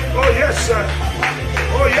 Oh yes, sir.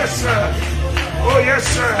 Oh yes, sir. Oh yes,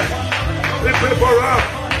 sir. We pray for us.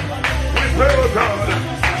 We pray, oh God,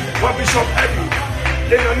 for Bishop Eddie.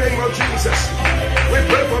 In the name of Jesus. We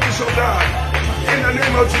pray for Bishop God. In the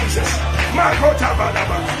name of Jesus. Makota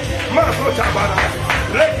Badaba. Makota Badaba.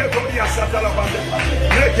 Leketoria Satalabanda.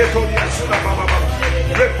 Leketoria Sulababa.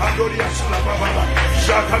 Repandoria Sulababa.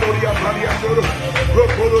 Shakaloria Mariandoro.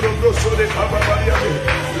 Rokoro Rosole Baba Mariando.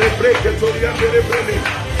 Lebreketoria de Brene.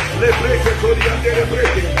 Lebreketoria de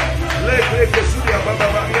Brene. Lebrekesuria Baba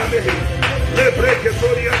Mariande.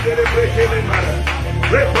 Lebreketoria de Brene Mara.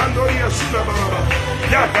 Repandoria Sulababa.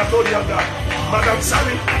 Yakatoria da. Madam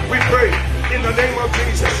Sally, we pray in the name of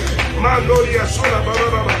Jesus. Mandoria Sula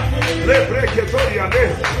Baba. Lebreketoria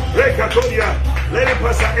de Rekatoria. Let it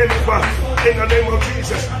pass in the name of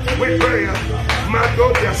Jesus. We pray.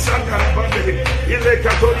 Mandoria Santa Bande.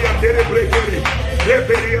 Ilekatoria de Brekere.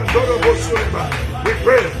 Leberia Dorobo Suleba. We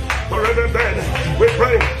pray for Reverend Ben. We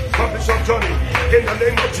pray for Bishop Johnny in the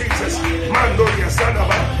name of Jesus. Mandoria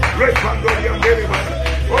Sanaba. Repandoria Dereba.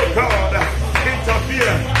 Oh God,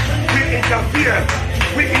 interfere. We interfere.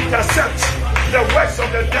 We intercept the works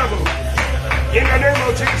of the devil. In the name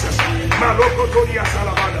of Jesus. Maloko Toria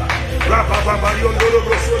Salabanda. Rabababarion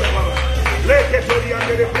Dorobo Suleba. Leketoria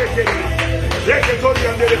de Brekere.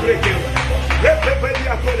 Leketoria de Brekere.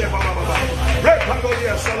 Repeperia Tole Baba.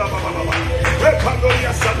 Repandoria Sala Baba.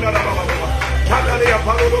 Repandoria Sandra Baba. Pandaria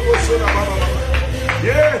Palolo Sula Baba.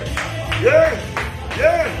 Yeah.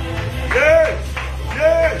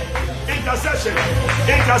 Intercession.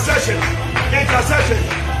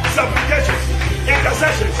 Supplications.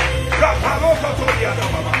 Intercessions. Rapaloko Toria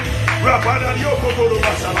Baba. Rapadario Kotoro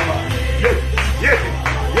Basalaba. Yekere.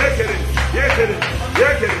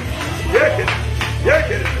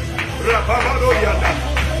 Rapabadoyanda.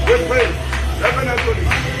 We pray, Reverend Anthony,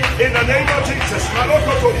 in the name of Jesus.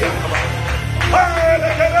 Maloko Torianda.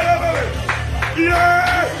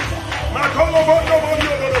 Yeah. Makolo Bondo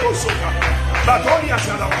Bondo Bosoka. Batonia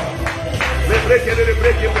Salama. Le break.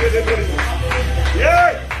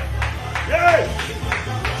 Yeah.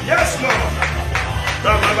 Yes, Lord.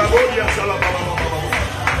 Rapabadonia Salama.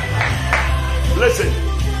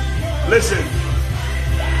 Listen.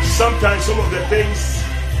 Sometimes some of the things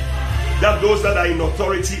that those that are in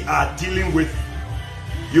authority are dealing with,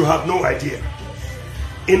 you have no idea.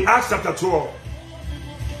 In Acts chapter 12,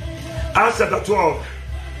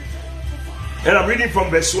 and I'm reading from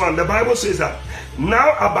verse 1, the Bible says that,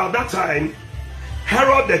 now about that time,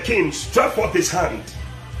 Herod the king stretched forth his hand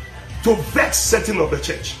to vex certain of the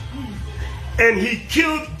church. And he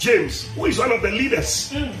killed James, who is one of the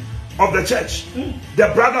leaders of the church,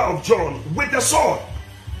 the brother of John, with the sword.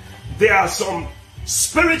 There are some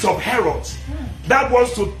spirit of Herod that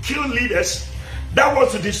wants to kill leaders, that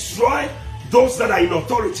wants to destroy those that are in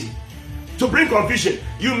authority, to bring confusion.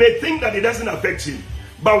 You may think that it doesn't affect you,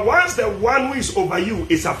 but once the one who is over you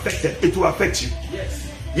is affected, it will affect you.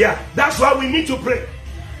 Yes. Yeah, that's why we need to pray.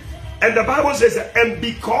 And the Bible says that, and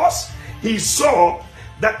because he saw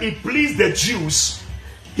that it pleased the Jews,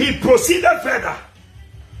 he proceeded further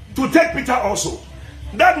to take Peter also.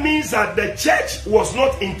 That means that the church was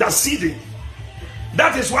not interceding.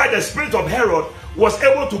 That is why the spirit of Herod was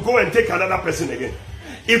able to go and take another person again.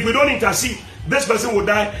 If we don't intercede, this person will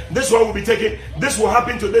die, this one will be taken, this will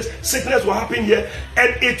happen to this, sickness will happen here,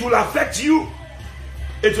 and it will affect you.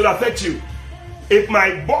 It will affect you. If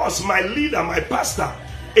my boss, my leader, my pastor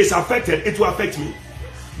is affected, it will affect me.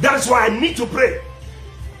 That's why I need to pray.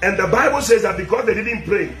 And the Bible says that because they didn't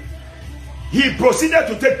pray, he proceeded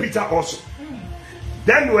to take Peter also.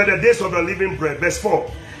 Then were the days of the living bread. Verse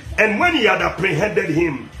 4. And when he had apprehended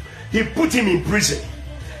him, he put him in prison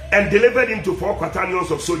and delivered him to 4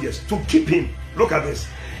 quaternions of soldiers to keep him. Look at this.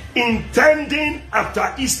 Intending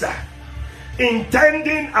after Easter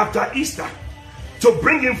to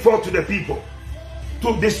bring him forth to the people,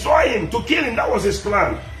 to destroy him, to kill him. That was his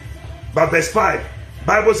plan. But verse 5,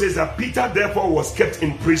 Bible says that Peter therefore was kept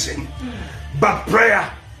in prison. But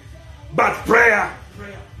prayer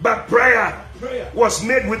was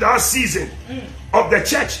made without ceasing of the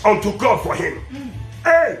church unto God for him.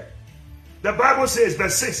 Hey, the Bible says,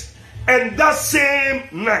 verse 6, and that same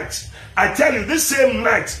night, I tell you, this same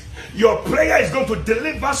night, your prayer is going to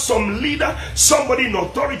deliver some leader, somebody in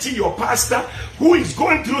authority, your pastor, who is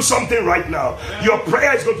going through something right now. Your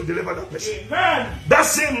prayer is going to deliver that person. Amen. That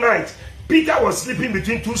same night, Peter was sleeping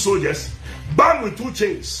between 2 soldiers, bound with 2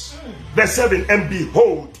 chains. Verse 7, and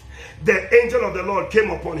behold, the angel of the Lord came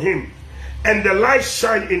upon him, and the light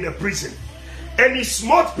shined in the prison. And he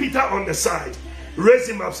smote Peter on the side, raised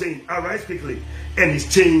him up, saying, arise quickly. And his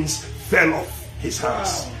chains fell off his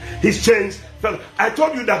hands. His chains fell. I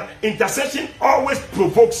told you that intercession always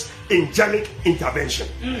provokes angelic intervention.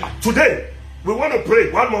 Today, we want to pray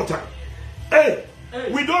one more time. Hey,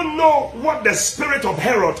 we don't know what the spirit of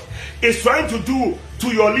Herod is trying to do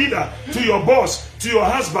to your leader, to your boss, to your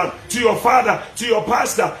husband, to your father, to your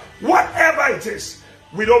pastor. Whatever it is,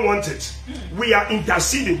 we don't want it. We are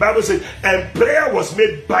interceding. Bible says, and prayer was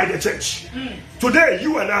made by the church. Today,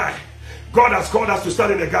 you and I, God has called us to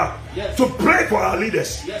stand in the gap, to pray for our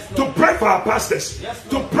leaders, to pray for our pastors,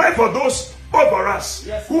 to pray for those over us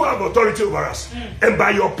who have authority over us. And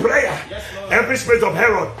by your prayer, every spirit of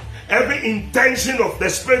Herod, every intention of the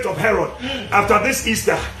spirit of Herod after this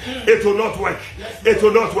Easter, it will not work. It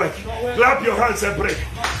will not work. Clap your hands and pray.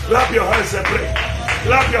 Clap your hands and pray.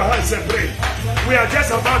 Clap your hands and pray. We are just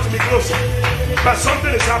about to be closer, but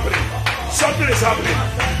something is happening. Something is happening.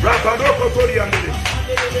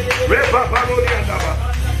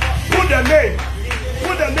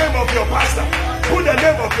 Put the name of your pastor. Put the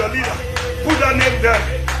name of your leader. Put the name there.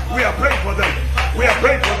 We are praying for them. We are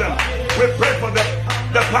praying for them. We pray for them,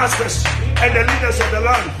 the pastors and the leaders of the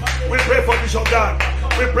land. We pray for Bishop Dan.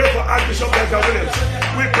 We pray for Archbishop Edgar Williams.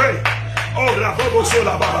 We pray, oh, Rabobo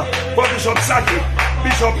Sola Baba, for Bishop Saki,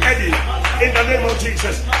 Bishop Eddie, in the name of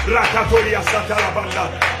Jesus. Rakatoria Satalabanda,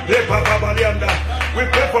 Repa Babalianda. We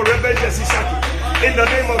pray for Reverend Jesse Saki, in the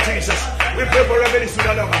name of Jesus. We pray for Reverend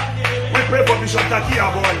Sudanaba. We pray for Bishop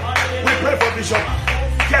Takia Boy. We pray for Bishop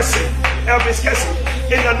Kessie, Elvis Kessie,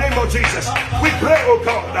 in the name of Jesus. We pray, oh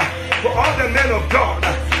God, for all the men of God.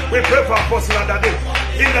 We pray for Apostle Adade,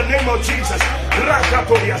 in the name of Jesus.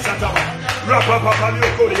 Rakatoria Sataba,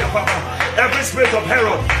 Rapapapaliokoria Papa. Every spirit of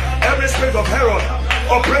Herod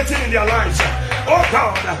operating in their lives, oh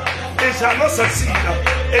God, it shall not succeed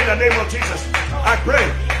in the name of Jesus. I pray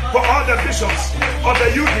for all the bishops of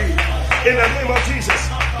the UD, in the name of Jesus,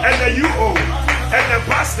 and the UO, and the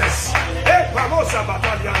pastors.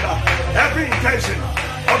 Every intention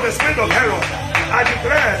of the spirit of Herod, I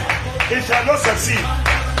declare, it shall not succeed.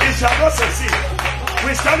 It shall not succeed.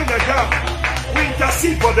 We stand in the gap. We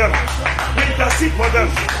intercede for them. We intercede for them.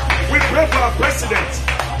 We pray for our president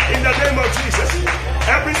in the name of Jesus.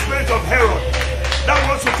 Every spirit of Herod that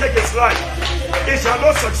wants to take his life, it shall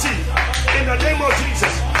not succeed in the name of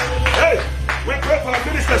Jesus. Hey, we pray for our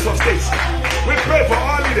ministers of states. We pray for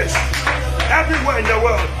all leaders everywhere in the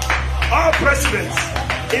world, all presidents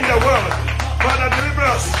in the world. Father, deliver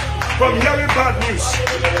us from hearing bad news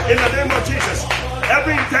in the name of Jesus.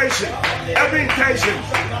 Every intention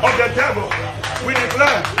of the devil, we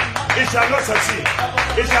declare it shall not succeed.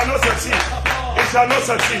 It shall not succeed. It shall not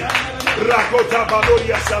succeed. Rakota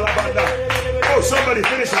Baloria Salabanda. Oh, somebody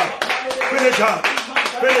finish her. Finish her.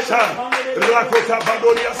 Finish her. Rakota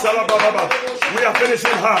Baloria Salababa. We are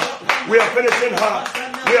finishing her. We are finishing her.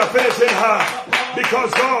 We are finishing her.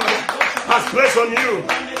 Because God has placed on you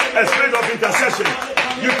A spirit of intercession.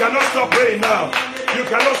 You cannot stop praying now. You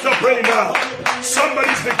cannot stop praying now.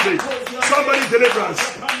 Somebody's victory, somebody's deliverance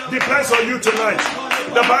depends on you tonight.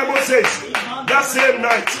 The Bible says that same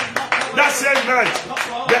night,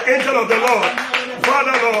 the angel of the Lord,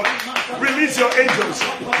 Father Lord, release your angels,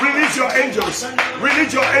 release your angels,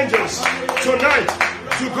 release your angels tonight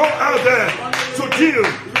to go out there to deal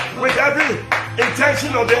with every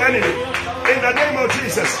intention of the enemy. In the name of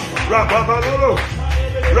Jesus. Rabababolo,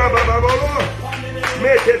 Rabababolo,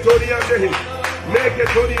 make it to the end. Make it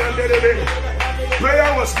to the end.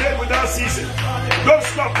 Prayer was made without ceasing. Don't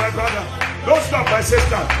stop, my brother. Don't stop, my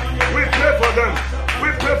sister. We pray for them. We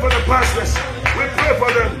pray for the pastors. We pray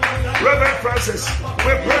for them. Reverend Francis.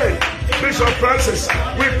 We pray. Bishop Francis.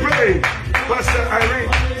 We pray. Pastor Irene.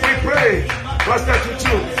 We pray. Pastor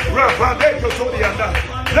Tutu. Rafa Leke Torianda.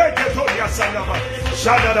 Leke Toria Sanaba.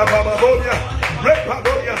 Shadada Baba Bodia.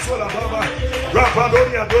 Repadoria Sola Baba.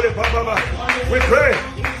 Rapadoria Dore Baba. We pray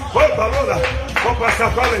for Parola. For Pastor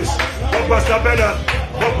Collins. For Pastor Bernard.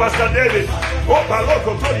 For Pastor David. For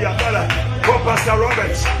Paloko Torianda. For Pastor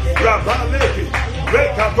Roberts. Rafa Leke.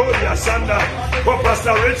 Rekatoria Sanda, for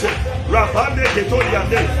Pastor Richard, Rapande Ketoria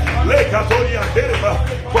De, Lekatoria Dereba,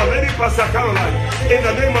 for Lady Pastor Caroline, in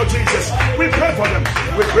the name of Jesus, we pray for them,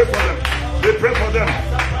 we pray for them, we pray for them,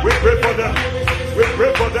 we pray for them, we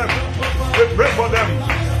pray for them, we pray for them.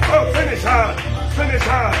 Oh, finish hard, finish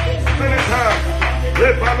hard, finish hard.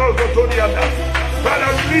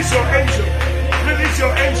 Father, release your angel, release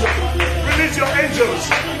your angel, release your angels,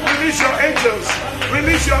 release your angels,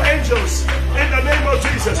 release your angels. In the name of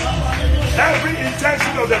Jesus, every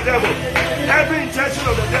intention of the devil,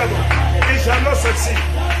 it shall not succeed.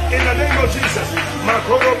 In the name of Jesus.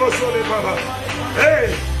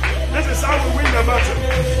 Hey, this is how we win the battle.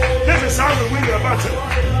 This is how we win the battle.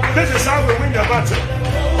 This is how we win the battle.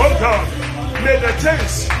 Oh God, may the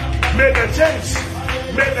chains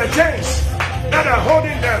that are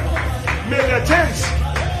holding them, may the chains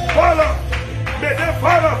fall off. May they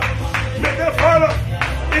fall off. May they fall off.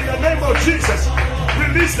 In the name of Jesus,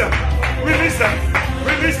 release them, release them,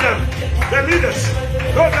 release them. The leaders,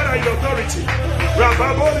 those that are in authority.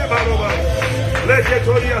 Rababole Baroba,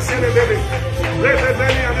 Leketoria Senebebe,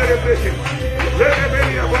 Rebebeli and Rebeki,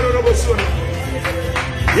 Rebebeli and Barobosuna.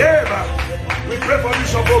 Yeah, we pray for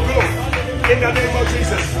Bishop Ogo in the name of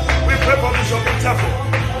Jesus. We pray for Bishop Itafo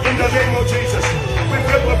in the name of Jesus. We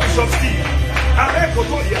pray for Bishop Steve.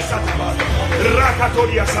 Arekotoria Satabana,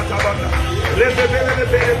 Rakatoria Satabana,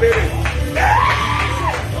 Rebebele,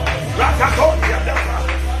 Rakatoria Daba,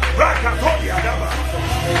 Rakatoria Daba,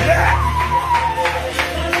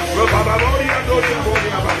 Robababoria Doria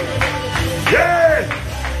Boria,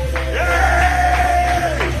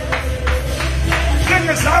 this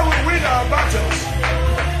is how we win our battles.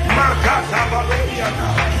 Makata Baboria.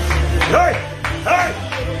 Hey, hey,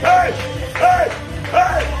 hey, hey,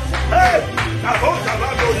 hey, hey.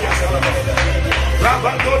 Rabandoria Salababa,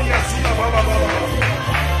 Rabandoria Salababa,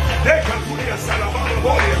 Decaturia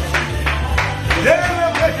Salababa,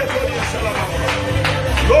 Decaturia Salababa,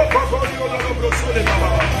 Locotorio Lobosole Baba,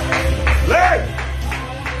 Lay,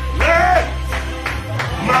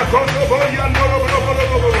 Macondo Boya Noro.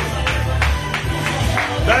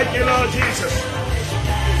 Thank you, Lord Jesus.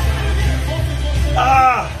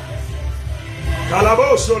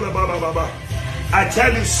 Calaboso Baba. I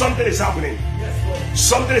tell you, something is happening.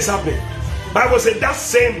 Something is happening. Bible said that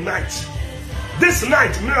same night, this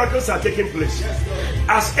night, miracles are taking place.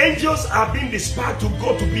 As angels are being dispatched to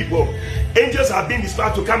go to people, angels are being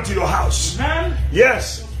dispatched to come to your house.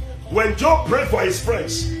 Yes. When Job prayed for his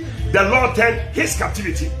friends, the Lord turned his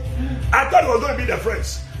captivity. I thought it was going to be the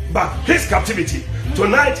friends, but his captivity.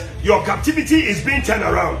 Tonight, your captivity is being turned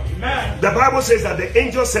around. The Bible says that the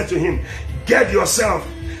angel said to him, "Get yourself,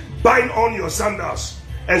 bind on your sandals."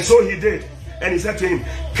 And so he did. And he said to him,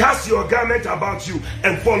 "Cast your garment about you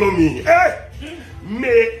and follow me." Hey!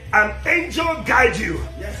 May an angel guide you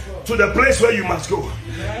to the place where you must go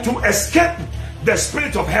to escape the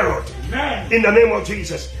spirit of Herod. In the name of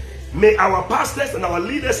Jesus. May our pastors and our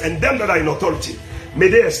leaders and them that are in authority, may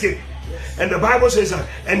they escape. And the Bible says,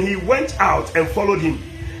 and he went out and followed him.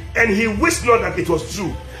 And he wished not that it was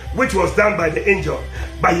true, which was done by the angel,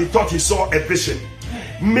 but he thought he saw a vision.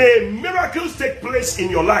 May miracles take place in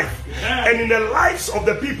your life and in the lives of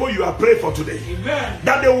the people you are praying for today.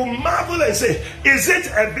 That they will marvel and say, is it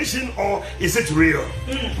a vision or is it real?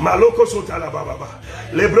 Maloko sotala baba,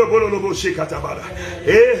 lebro bololobo shekatabada.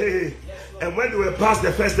 And when they were past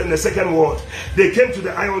the first and the second ward, they came to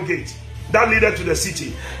the iron gate that leaded to the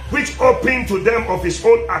city, which opened to them of his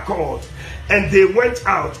own accord. And they went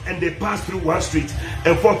out and they passed through one street,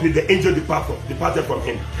 and forthwith the angel departed from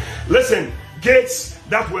him. Listen, gates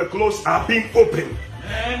that were closed are being opened.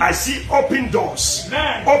 I see open doors,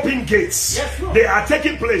 open gates. They are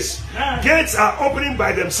taking place. Gates are opening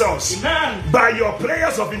by themselves by your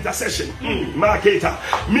prayers of intercession. I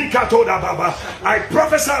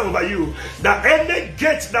prophesy over you that any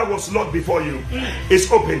gate that was locked before you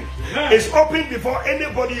is open. It's open before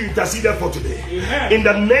anybody you interceded for today. In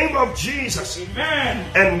the name of Jesus.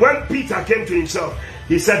 And when Peter came to himself,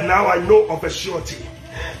 he said, now I know of a surety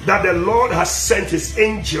that the Lord has sent his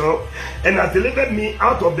angel and has delivered me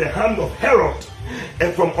out of the hand of Herod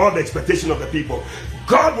and from all the expectation of the people.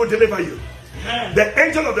 God will deliver you. The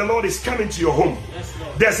angel of the Lord is coming to your home.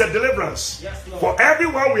 There's a deliverance for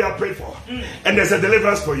everyone we have prayed for, and there's a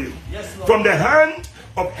deliverance for you from the hand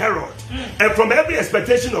of Herod and from every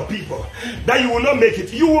expectation of people that you will not make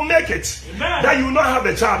it. You will make it. That you will not have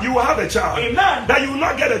a child. You will have a child. That you will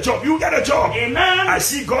not get a job. You will get a job. I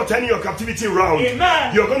see God turning your captivity around.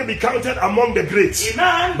 You're going to be counted among the greats.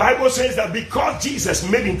 Bible says that because Jesus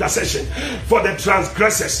made intercession for the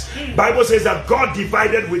transgressors, Bible says that God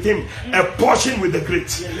divided with him a portion with the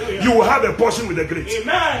great. You will have a portion with the great.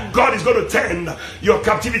 God is going to turn your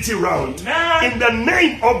captivity around in the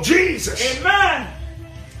name of Jesus.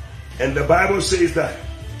 And the Bible says that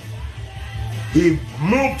he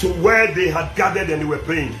moved to where they had gathered and they were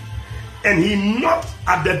praying. And he knocked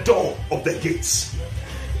at the door of the gates.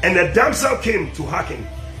 And the damsel came to hearken.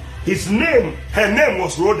 Her name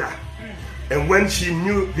was Rhoda. And when she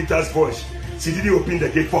knew Peter's voice, she didn't open the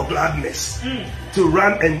gate for gladness to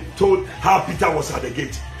run and told how Peter was at the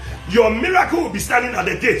gate. Your miracle will be standing at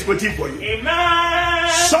the gate waiting for you.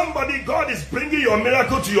 Somebody, God is bringing your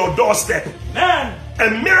miracle to your doorstep. A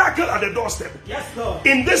miracle at the doorstep.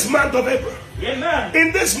 In this month of April.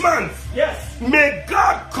 In this month. May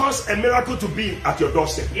God cause a miracle to be at your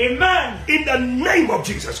doorstep. In the name of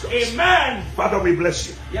Jesus Christ. Father, we bless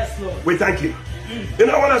you. We thank you. And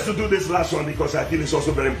I want us to do this last one because I feel it's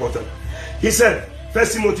also very important. He said, 1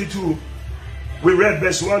 Timothy 2. We read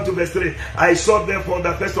verse 1 to verse 3. I sought therefore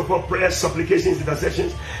that first of all prayers, supplications,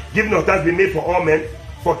 intercessions, giving of thanks be made for all men,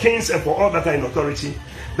 for kings and for all that are in authority,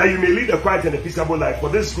 that you may lead a quiet and a peaceable life, for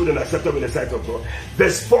this is good and acceptable in the sight of God.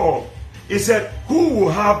 Verse 4, he said, who will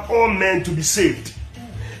have all men to be saved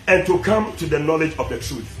and to come to the knowledge of the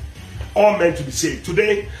truth? All men to be saved.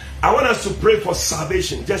 Today, I want us to pray for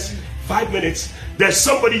salvation. Just 5 minutes. There's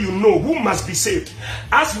somebody you know who must be saved.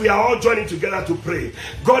 As we are all joining together to pray,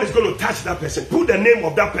 God is going to touch that person. Put the name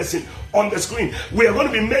of that person on the screen. We are going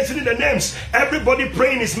to be mentioning the names. Everybody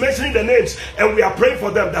praying is mentioning the names, and we are praying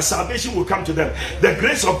for them that salvation will come to them. The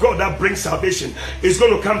grace of God that brings salvation is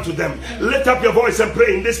going to come to them. Lift up your voice and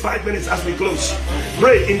pray in this 5 minutes as we close.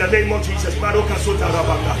 Pray in the name of Jesus.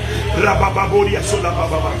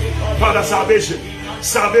 Father, salvation,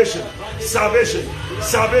 salvation, salvation,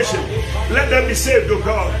 salvation. Let them be saved, O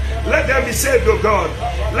God. Let them be saved, O God.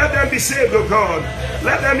 Let them be saved, O God.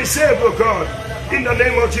 Let them be saved, O God. In the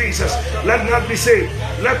name of Jesus, let not be saved.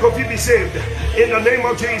 Let Kofi be saved. In the name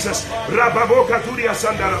of Jesus, Rababoka Turia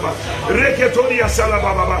Sandaraba, Reketoria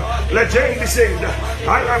Salababa. Let Jane be saved.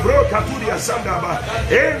 Alabroka Turia Sandaba,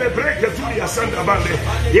 Ele Breketuria Sandabande,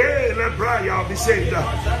 Ele Braya be saved.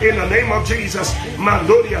 In the name of Jesus,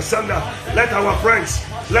 Mandoria Sanda. Let our friends,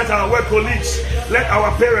 let our work colleagues, let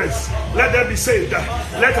our parents, let them be saved.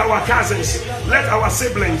 Let our cousins, let our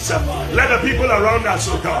siblings, let the people around us,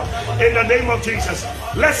 oh God, in the name of Jesus,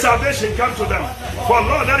 let salvation come to them. For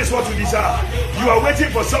Lord, that is what we desire. You are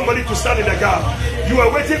waiting for somebody to stand in the gap. You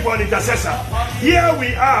are waiting for an intercessor. Here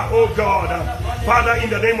we are, oh God. Father, in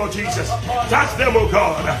the name of Jesus, touch them, oh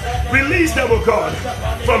God. Release them, oh God,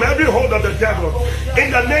 from every hold of the devil.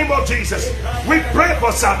 In the name of Jesus, we pray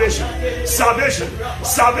for salvation. Salvation,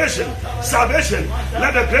 salvation, salvation.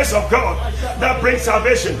 Let the grace of God that brings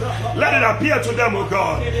salvation, let it appear to them, oh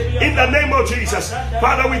God. In the name of Jesus,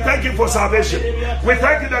 Father, we thank you for salvation. We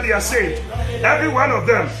thank you that they are saved. Every one of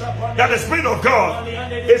them, that the Spirit of God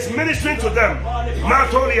is ministering to them.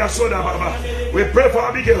 We pray for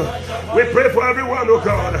Abigail. We pray for everyone, oh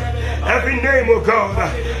God. Every name, oh God,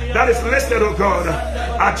 that is listed, oh God.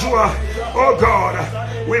 Ajua, oh God.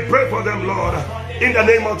 We pray for them, Lord. In the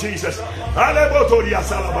name of Jesus. Thank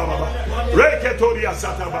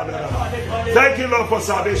you, Lord, for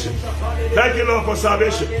salvation. Thank you, Lord, for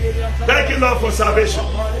salvation. Thank you, Lord, for salvation.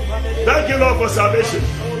 Thank you, Lord, for salvation.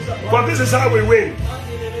 For this is how we win.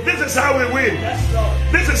 This is how we win.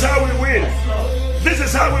 This is how we win. This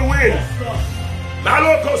is how we win.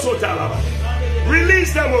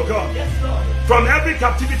 Release them, oh God, from every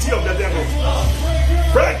captivity of the devil.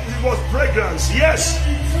 It was fragrance, yes.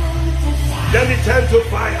 Then it turned to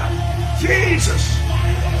fire. Jesus.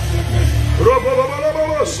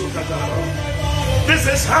 This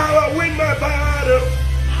is how I win my battle.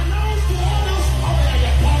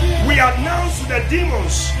 We announce to the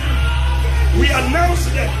demons. We announce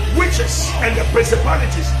to the witches and the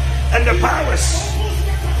principalities and the powers.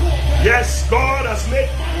 Yes, God has made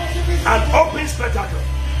an open spectacle.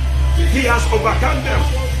 He has overcome them.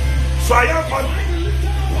 Triumphantly.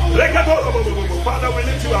 Father, we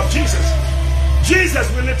lift you up. Jesus. Jesus,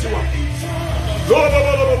 we lift you up.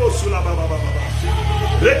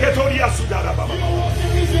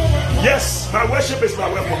 Yes, my worship is my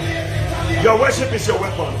weapon. Your worship is your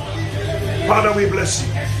weapon. Father, we bless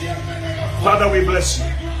you. Father, we bless you.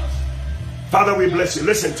 Father, we bless you.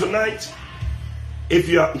 Listen, tonight, if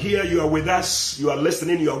you are here, you are with us, you are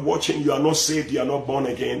listening, you are watching, you are not saved, you are not born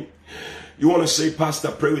again. You want to say, Pastor,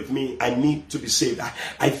 pray with me. I need to be saved.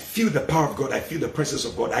 I feel the power of God. I feel the presence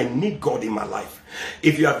of God. I need God in my life.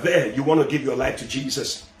 If you are there, you want to give your life to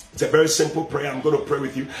Jesus. It's a very simple prayer. I'm going to pray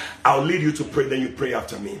with you. I'll lead you to pray, then you pray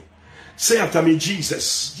after me. Say after me,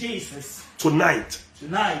 Jesus. Jesus. Tonight,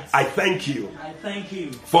 I thank you.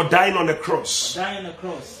 For dying on the cross.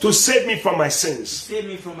 To save me from my sins.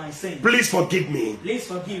 Please forgive me.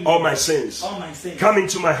 All my sins. Come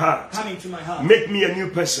into my heart. Make me a new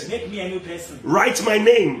person. Write my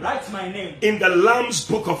name. In the Lamb's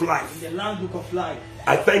book of life.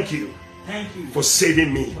 I thank you. For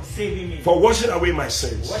saving me. For washing away my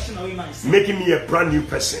sins. Making me a brand new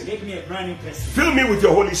person. Fill me with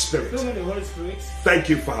your Holy Spirit. Thank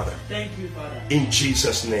you, Father. In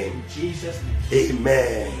Jesus' name.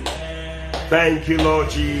 Amen. Thank you,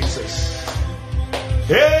 Lord Jesus.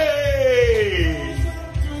 Hey!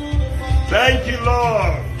 Thank you,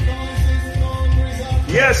 Lord.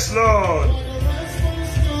 Yes, Lord.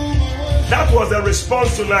 That was the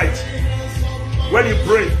response tonight when you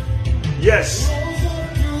prayed. Yes,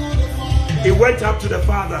 it went up to the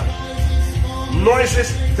Father.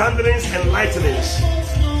 Noises, thunderings, and lightnings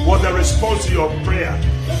was the response to your prayer.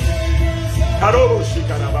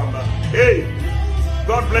 Hey,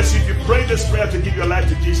 God bless you. If you pray this prayer to give your life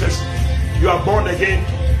to Jesus, you are born again.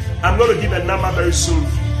 I'm going to give a number very soon.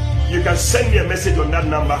 You can send me a message on that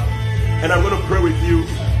number, and I'm going to pray with you.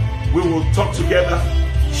 We will talk together,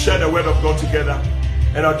 share the word of God together,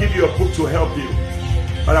 and I'll give you a book to help you.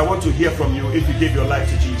 But I want to hear from you if you gave your life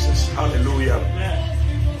to Jesus. Hallelujah. Amen.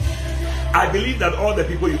 I believe that all the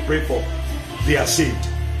people you pray for, they are saved.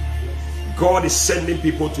 God is sending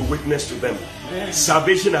people to witness to them. Amen.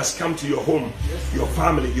 Salvation has come to your home, your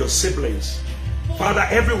family, your siblings. Father,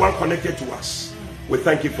 everyone connected to us, we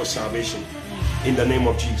thank you for salvation. In the name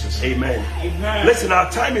of Jesus. Amen. Amen. Listen,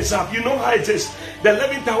 our time is up. You know how it is. The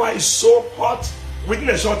 11th hour is so hot. Within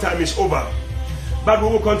a short time, it's over. But we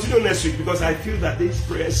will continue next week because I feel that these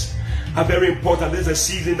prayers are very important. There's a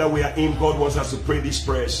season that we are in. God wants us to pray these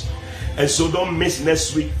prayers. And so don't miss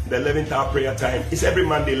next week, the 11th hour prayer time. It's every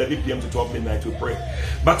Monday, 11 p.m. to 12 midnight to pray.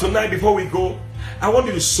 But tonight, before we go, I want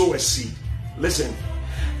you to sow a seed. Listen,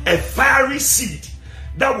 a fiery seed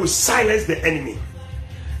that will silence the enemy.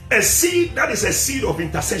 A seed that is a seed of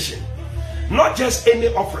intercession. Not just any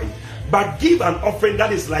offering, but give an offering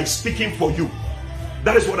that is like speaking for you.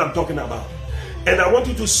 That is what I'm talking about. And I want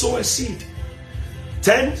you to sow a seed.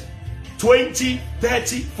 10, 20,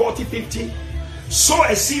 30, 40, 50. Sow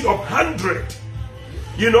a seed of 100.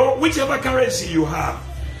 You know, whichever currency you have.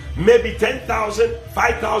 Maybe 10,000,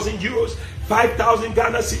 5,000 euros, 5,000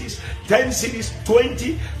 Ghana cedis, 10 cedis,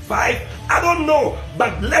 20, 5. I don't know.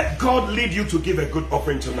 But let God lead you to give a good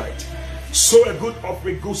offering tonight. Sow a good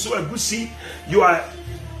offering. Sow a good seed. You are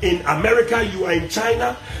in America. You are in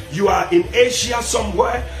China. You are in Asia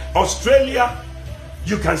somewhere. Australia.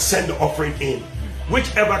 You can send the offering in.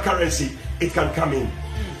 Whichever currency it can come in.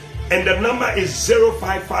 And the number is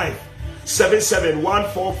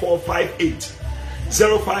 055-77144458.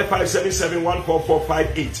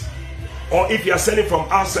 055-77144458. Or if you are sending from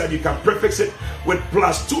outside, you can prefix it with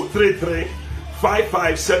 +233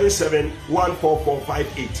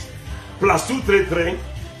 5577144458. +233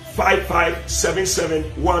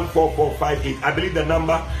 5577144458. I believe the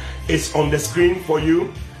number is on the screen for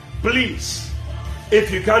you. Please, if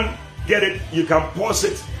you can't get it, you can pause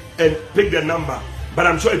it and pick the number. But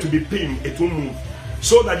I'm sure it will be pinned, it will move.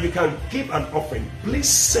 So that you can give an offering. Please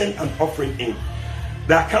send an offering in.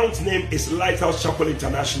 The account name is Lighthouse Chapel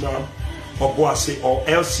International Obuasi, or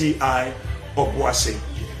LCI Obuasi.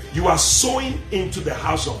 You are sowing into the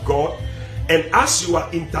house of God. And as you are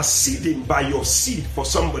interceding by your seed for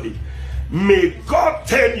somebody, may God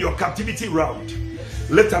turn your captivity round.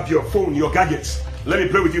 Lift up your phone, your gadgets. Let me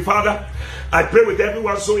pray with you, Father. I pray with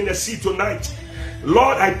everyone sowing a seed tonight.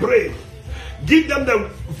 Lord, I pray Give them the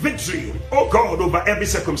victory, oh God, over every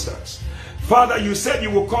circumstance. Father, you said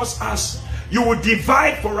you will cause us, you will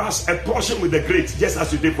divide for us a portion with the great, just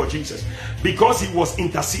as you did for Jesus, because he was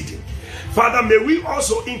interceding. Father, may we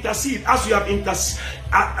also intercede as we have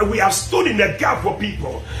we have stood in the gap for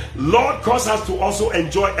people. Lord, cause us to also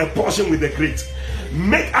enjoy a portion with the great.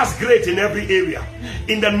 Make us great in every area.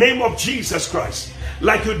 In the name of Jesus Christ.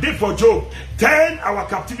 Like you did for Job, turn our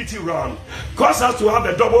captivity round. Cause us to have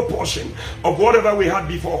a double portion of whatever we had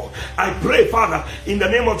before. I pray, Father, in the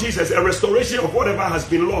name of Jesus, a restoration of whatever has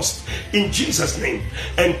been lost in Jesus' name.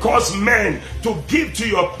 And cause men to give to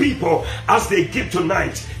your people as they give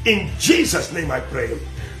tonight. In Jesus' name I pray.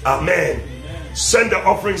 Amen. Send the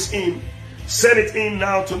offerings in. Send it in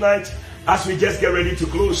now tonight as we just get ready to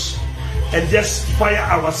close. And just fire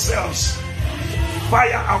ourselves.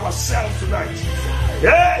 Fire ourselves tonight.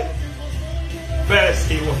 Hey! First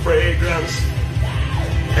it was fragrance,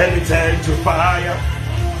 and it turned to fire.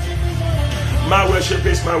 My worship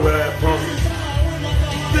is my weapon.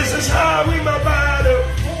 This is how we my battle.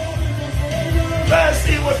 First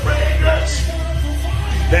it was fragrance,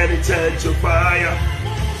 then it turned to fire.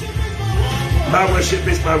 My worship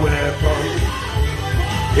is my weapon.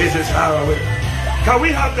 This is how we. Can we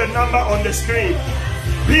have the number on the screen?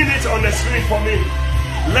 Pin it on the screen for me.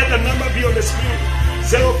 Let the number be on the screen.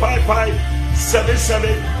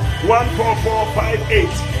 055-77-14458.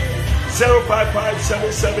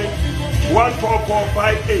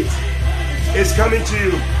 055-77-14458 is coming to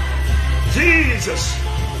you. Jesus.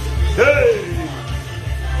 Hey.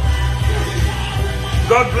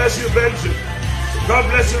 God bless you, Benji. God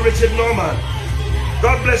bless you, Richard Norman.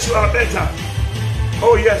 God bless you, Alberta.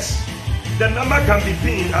 Oh yes. The number can be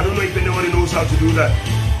pinned. I don't know if anybody knows how to do that.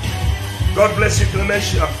 God bless you,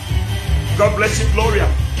 Clementia. God bless you, Gloria.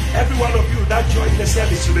 Every one of you that joined the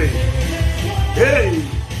service today. Hey,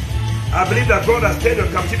 I believe that God has turned your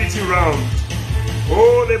captivity round.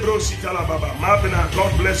 Oh, Lebro Sitala Baba. Mabina,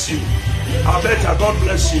 God bless you. Alberta, God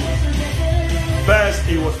bless you. First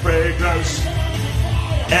it was fragrance,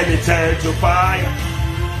 and it turned to fire.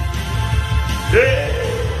 Hey.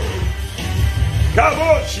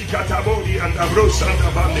 Kaboshi Katabodi and Abro Santa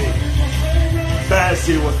Bande. First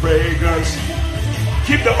it was fragrance.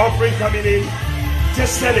 Keep the offering coming in.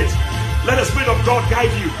 Just send it. Let the Spirit of God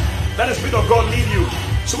guide you. Let the Spirit of God lead you.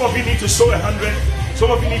 Some of you need to sow 100.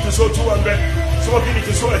 Some of you need to sow 200. Some of you need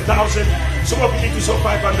to sow 1,000. Some of you need to sow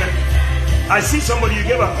 500. I see somebody, you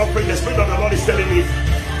gave an offering. The Spirit of the Lord is telling me,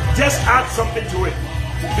 just add something to it,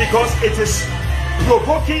 because it is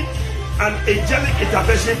provoking an angelic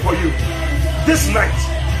intervention for you. This night,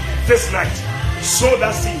 sow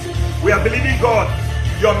that seed. We are believing God.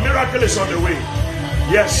 Your miracle is on the way.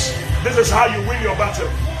 Yes, this is how you win your battle,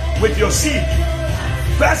 with your seed.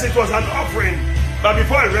 First it was an offering, but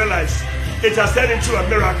before I realized, it has turned into a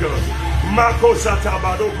miracle.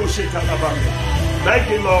 Thank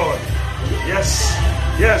you, Lord. Yes.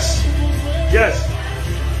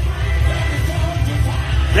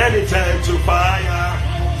 Then it turned to fire.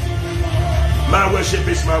 My worship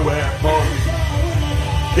is my weapon.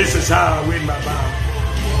 This is how I win my battle.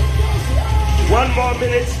 1 more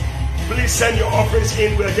minute. Please send your offerings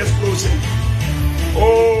in. We are just closing.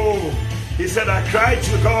 Oh, he said, I cried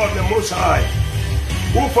to God the Most High,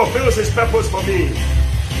 who fulfills his purpose for me.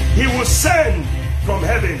 He will send from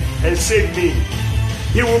heaven and save me.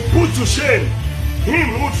 He will put to shame him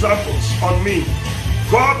who tramples on me.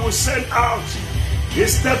 God will send out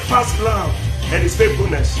his steadfast love and his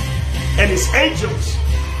faithfulness, and his angels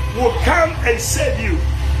will come and save you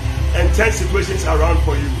and turn situations around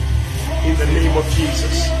for you. In the name of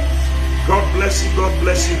Jesus. God bless you, God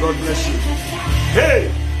bless you, God bless you.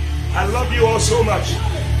 Hey, I love you all so much.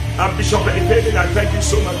 I'm Bishop Eddie Fabian. I thank you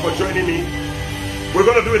so much for joining me. We're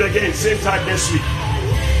going to do it again, same time next week,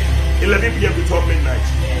 11 p.m. to 12 midnight.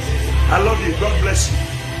 I love you. God bless you.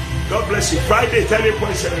 God bless you. Friday,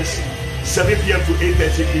 10:7, 7 p.m. to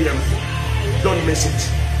 8:30 p.m. Don't miss it.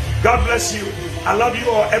 God bless you. I love you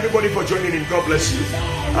all, everybody, for joining in. God bless you.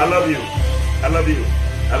 I love you. I love you.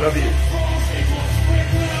 I love you.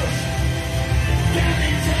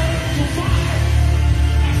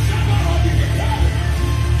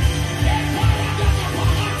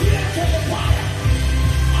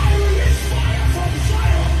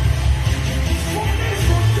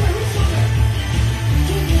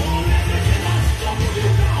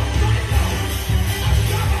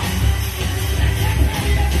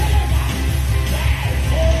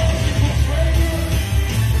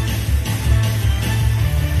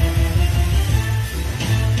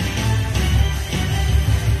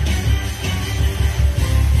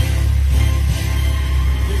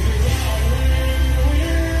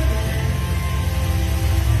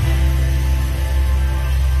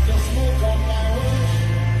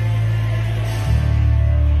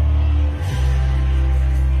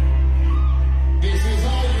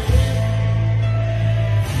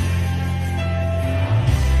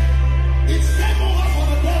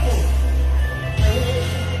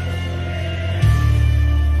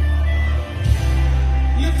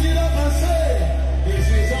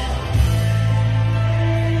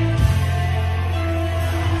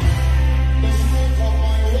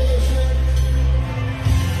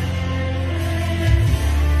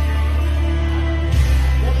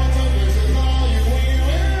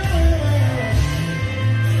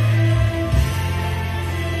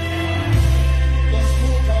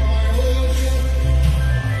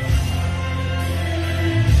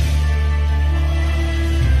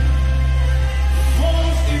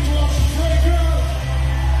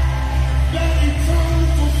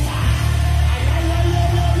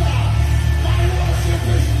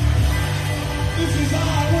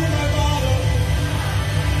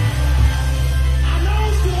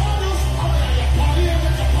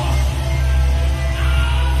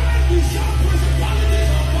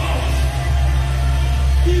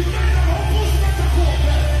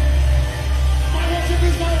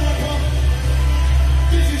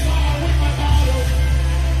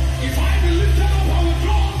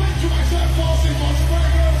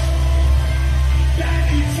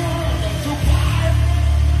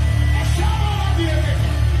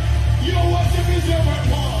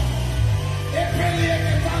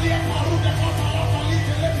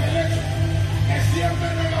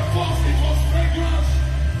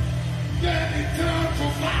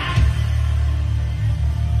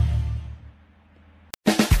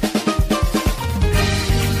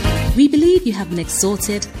 We believe you have been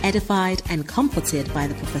exhorted, edified, and comforted by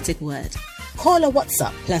the prophetic word. Call or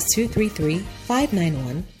WhatsApp +233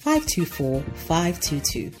 591 524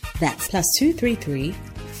 522. That's +233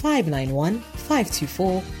 591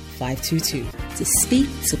 524 522 to speak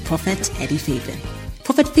to Prophet Eddie Fabian.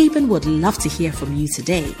 Prophet Fabian would love to hear from you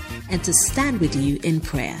today and to stand with you in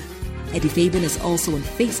prayer. Eddie Fabian is also on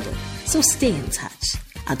Facebook, so stay in touch.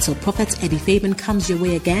 Until Prophet Eddie Fabian comes your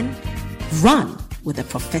way again, run with a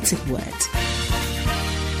prophetic word.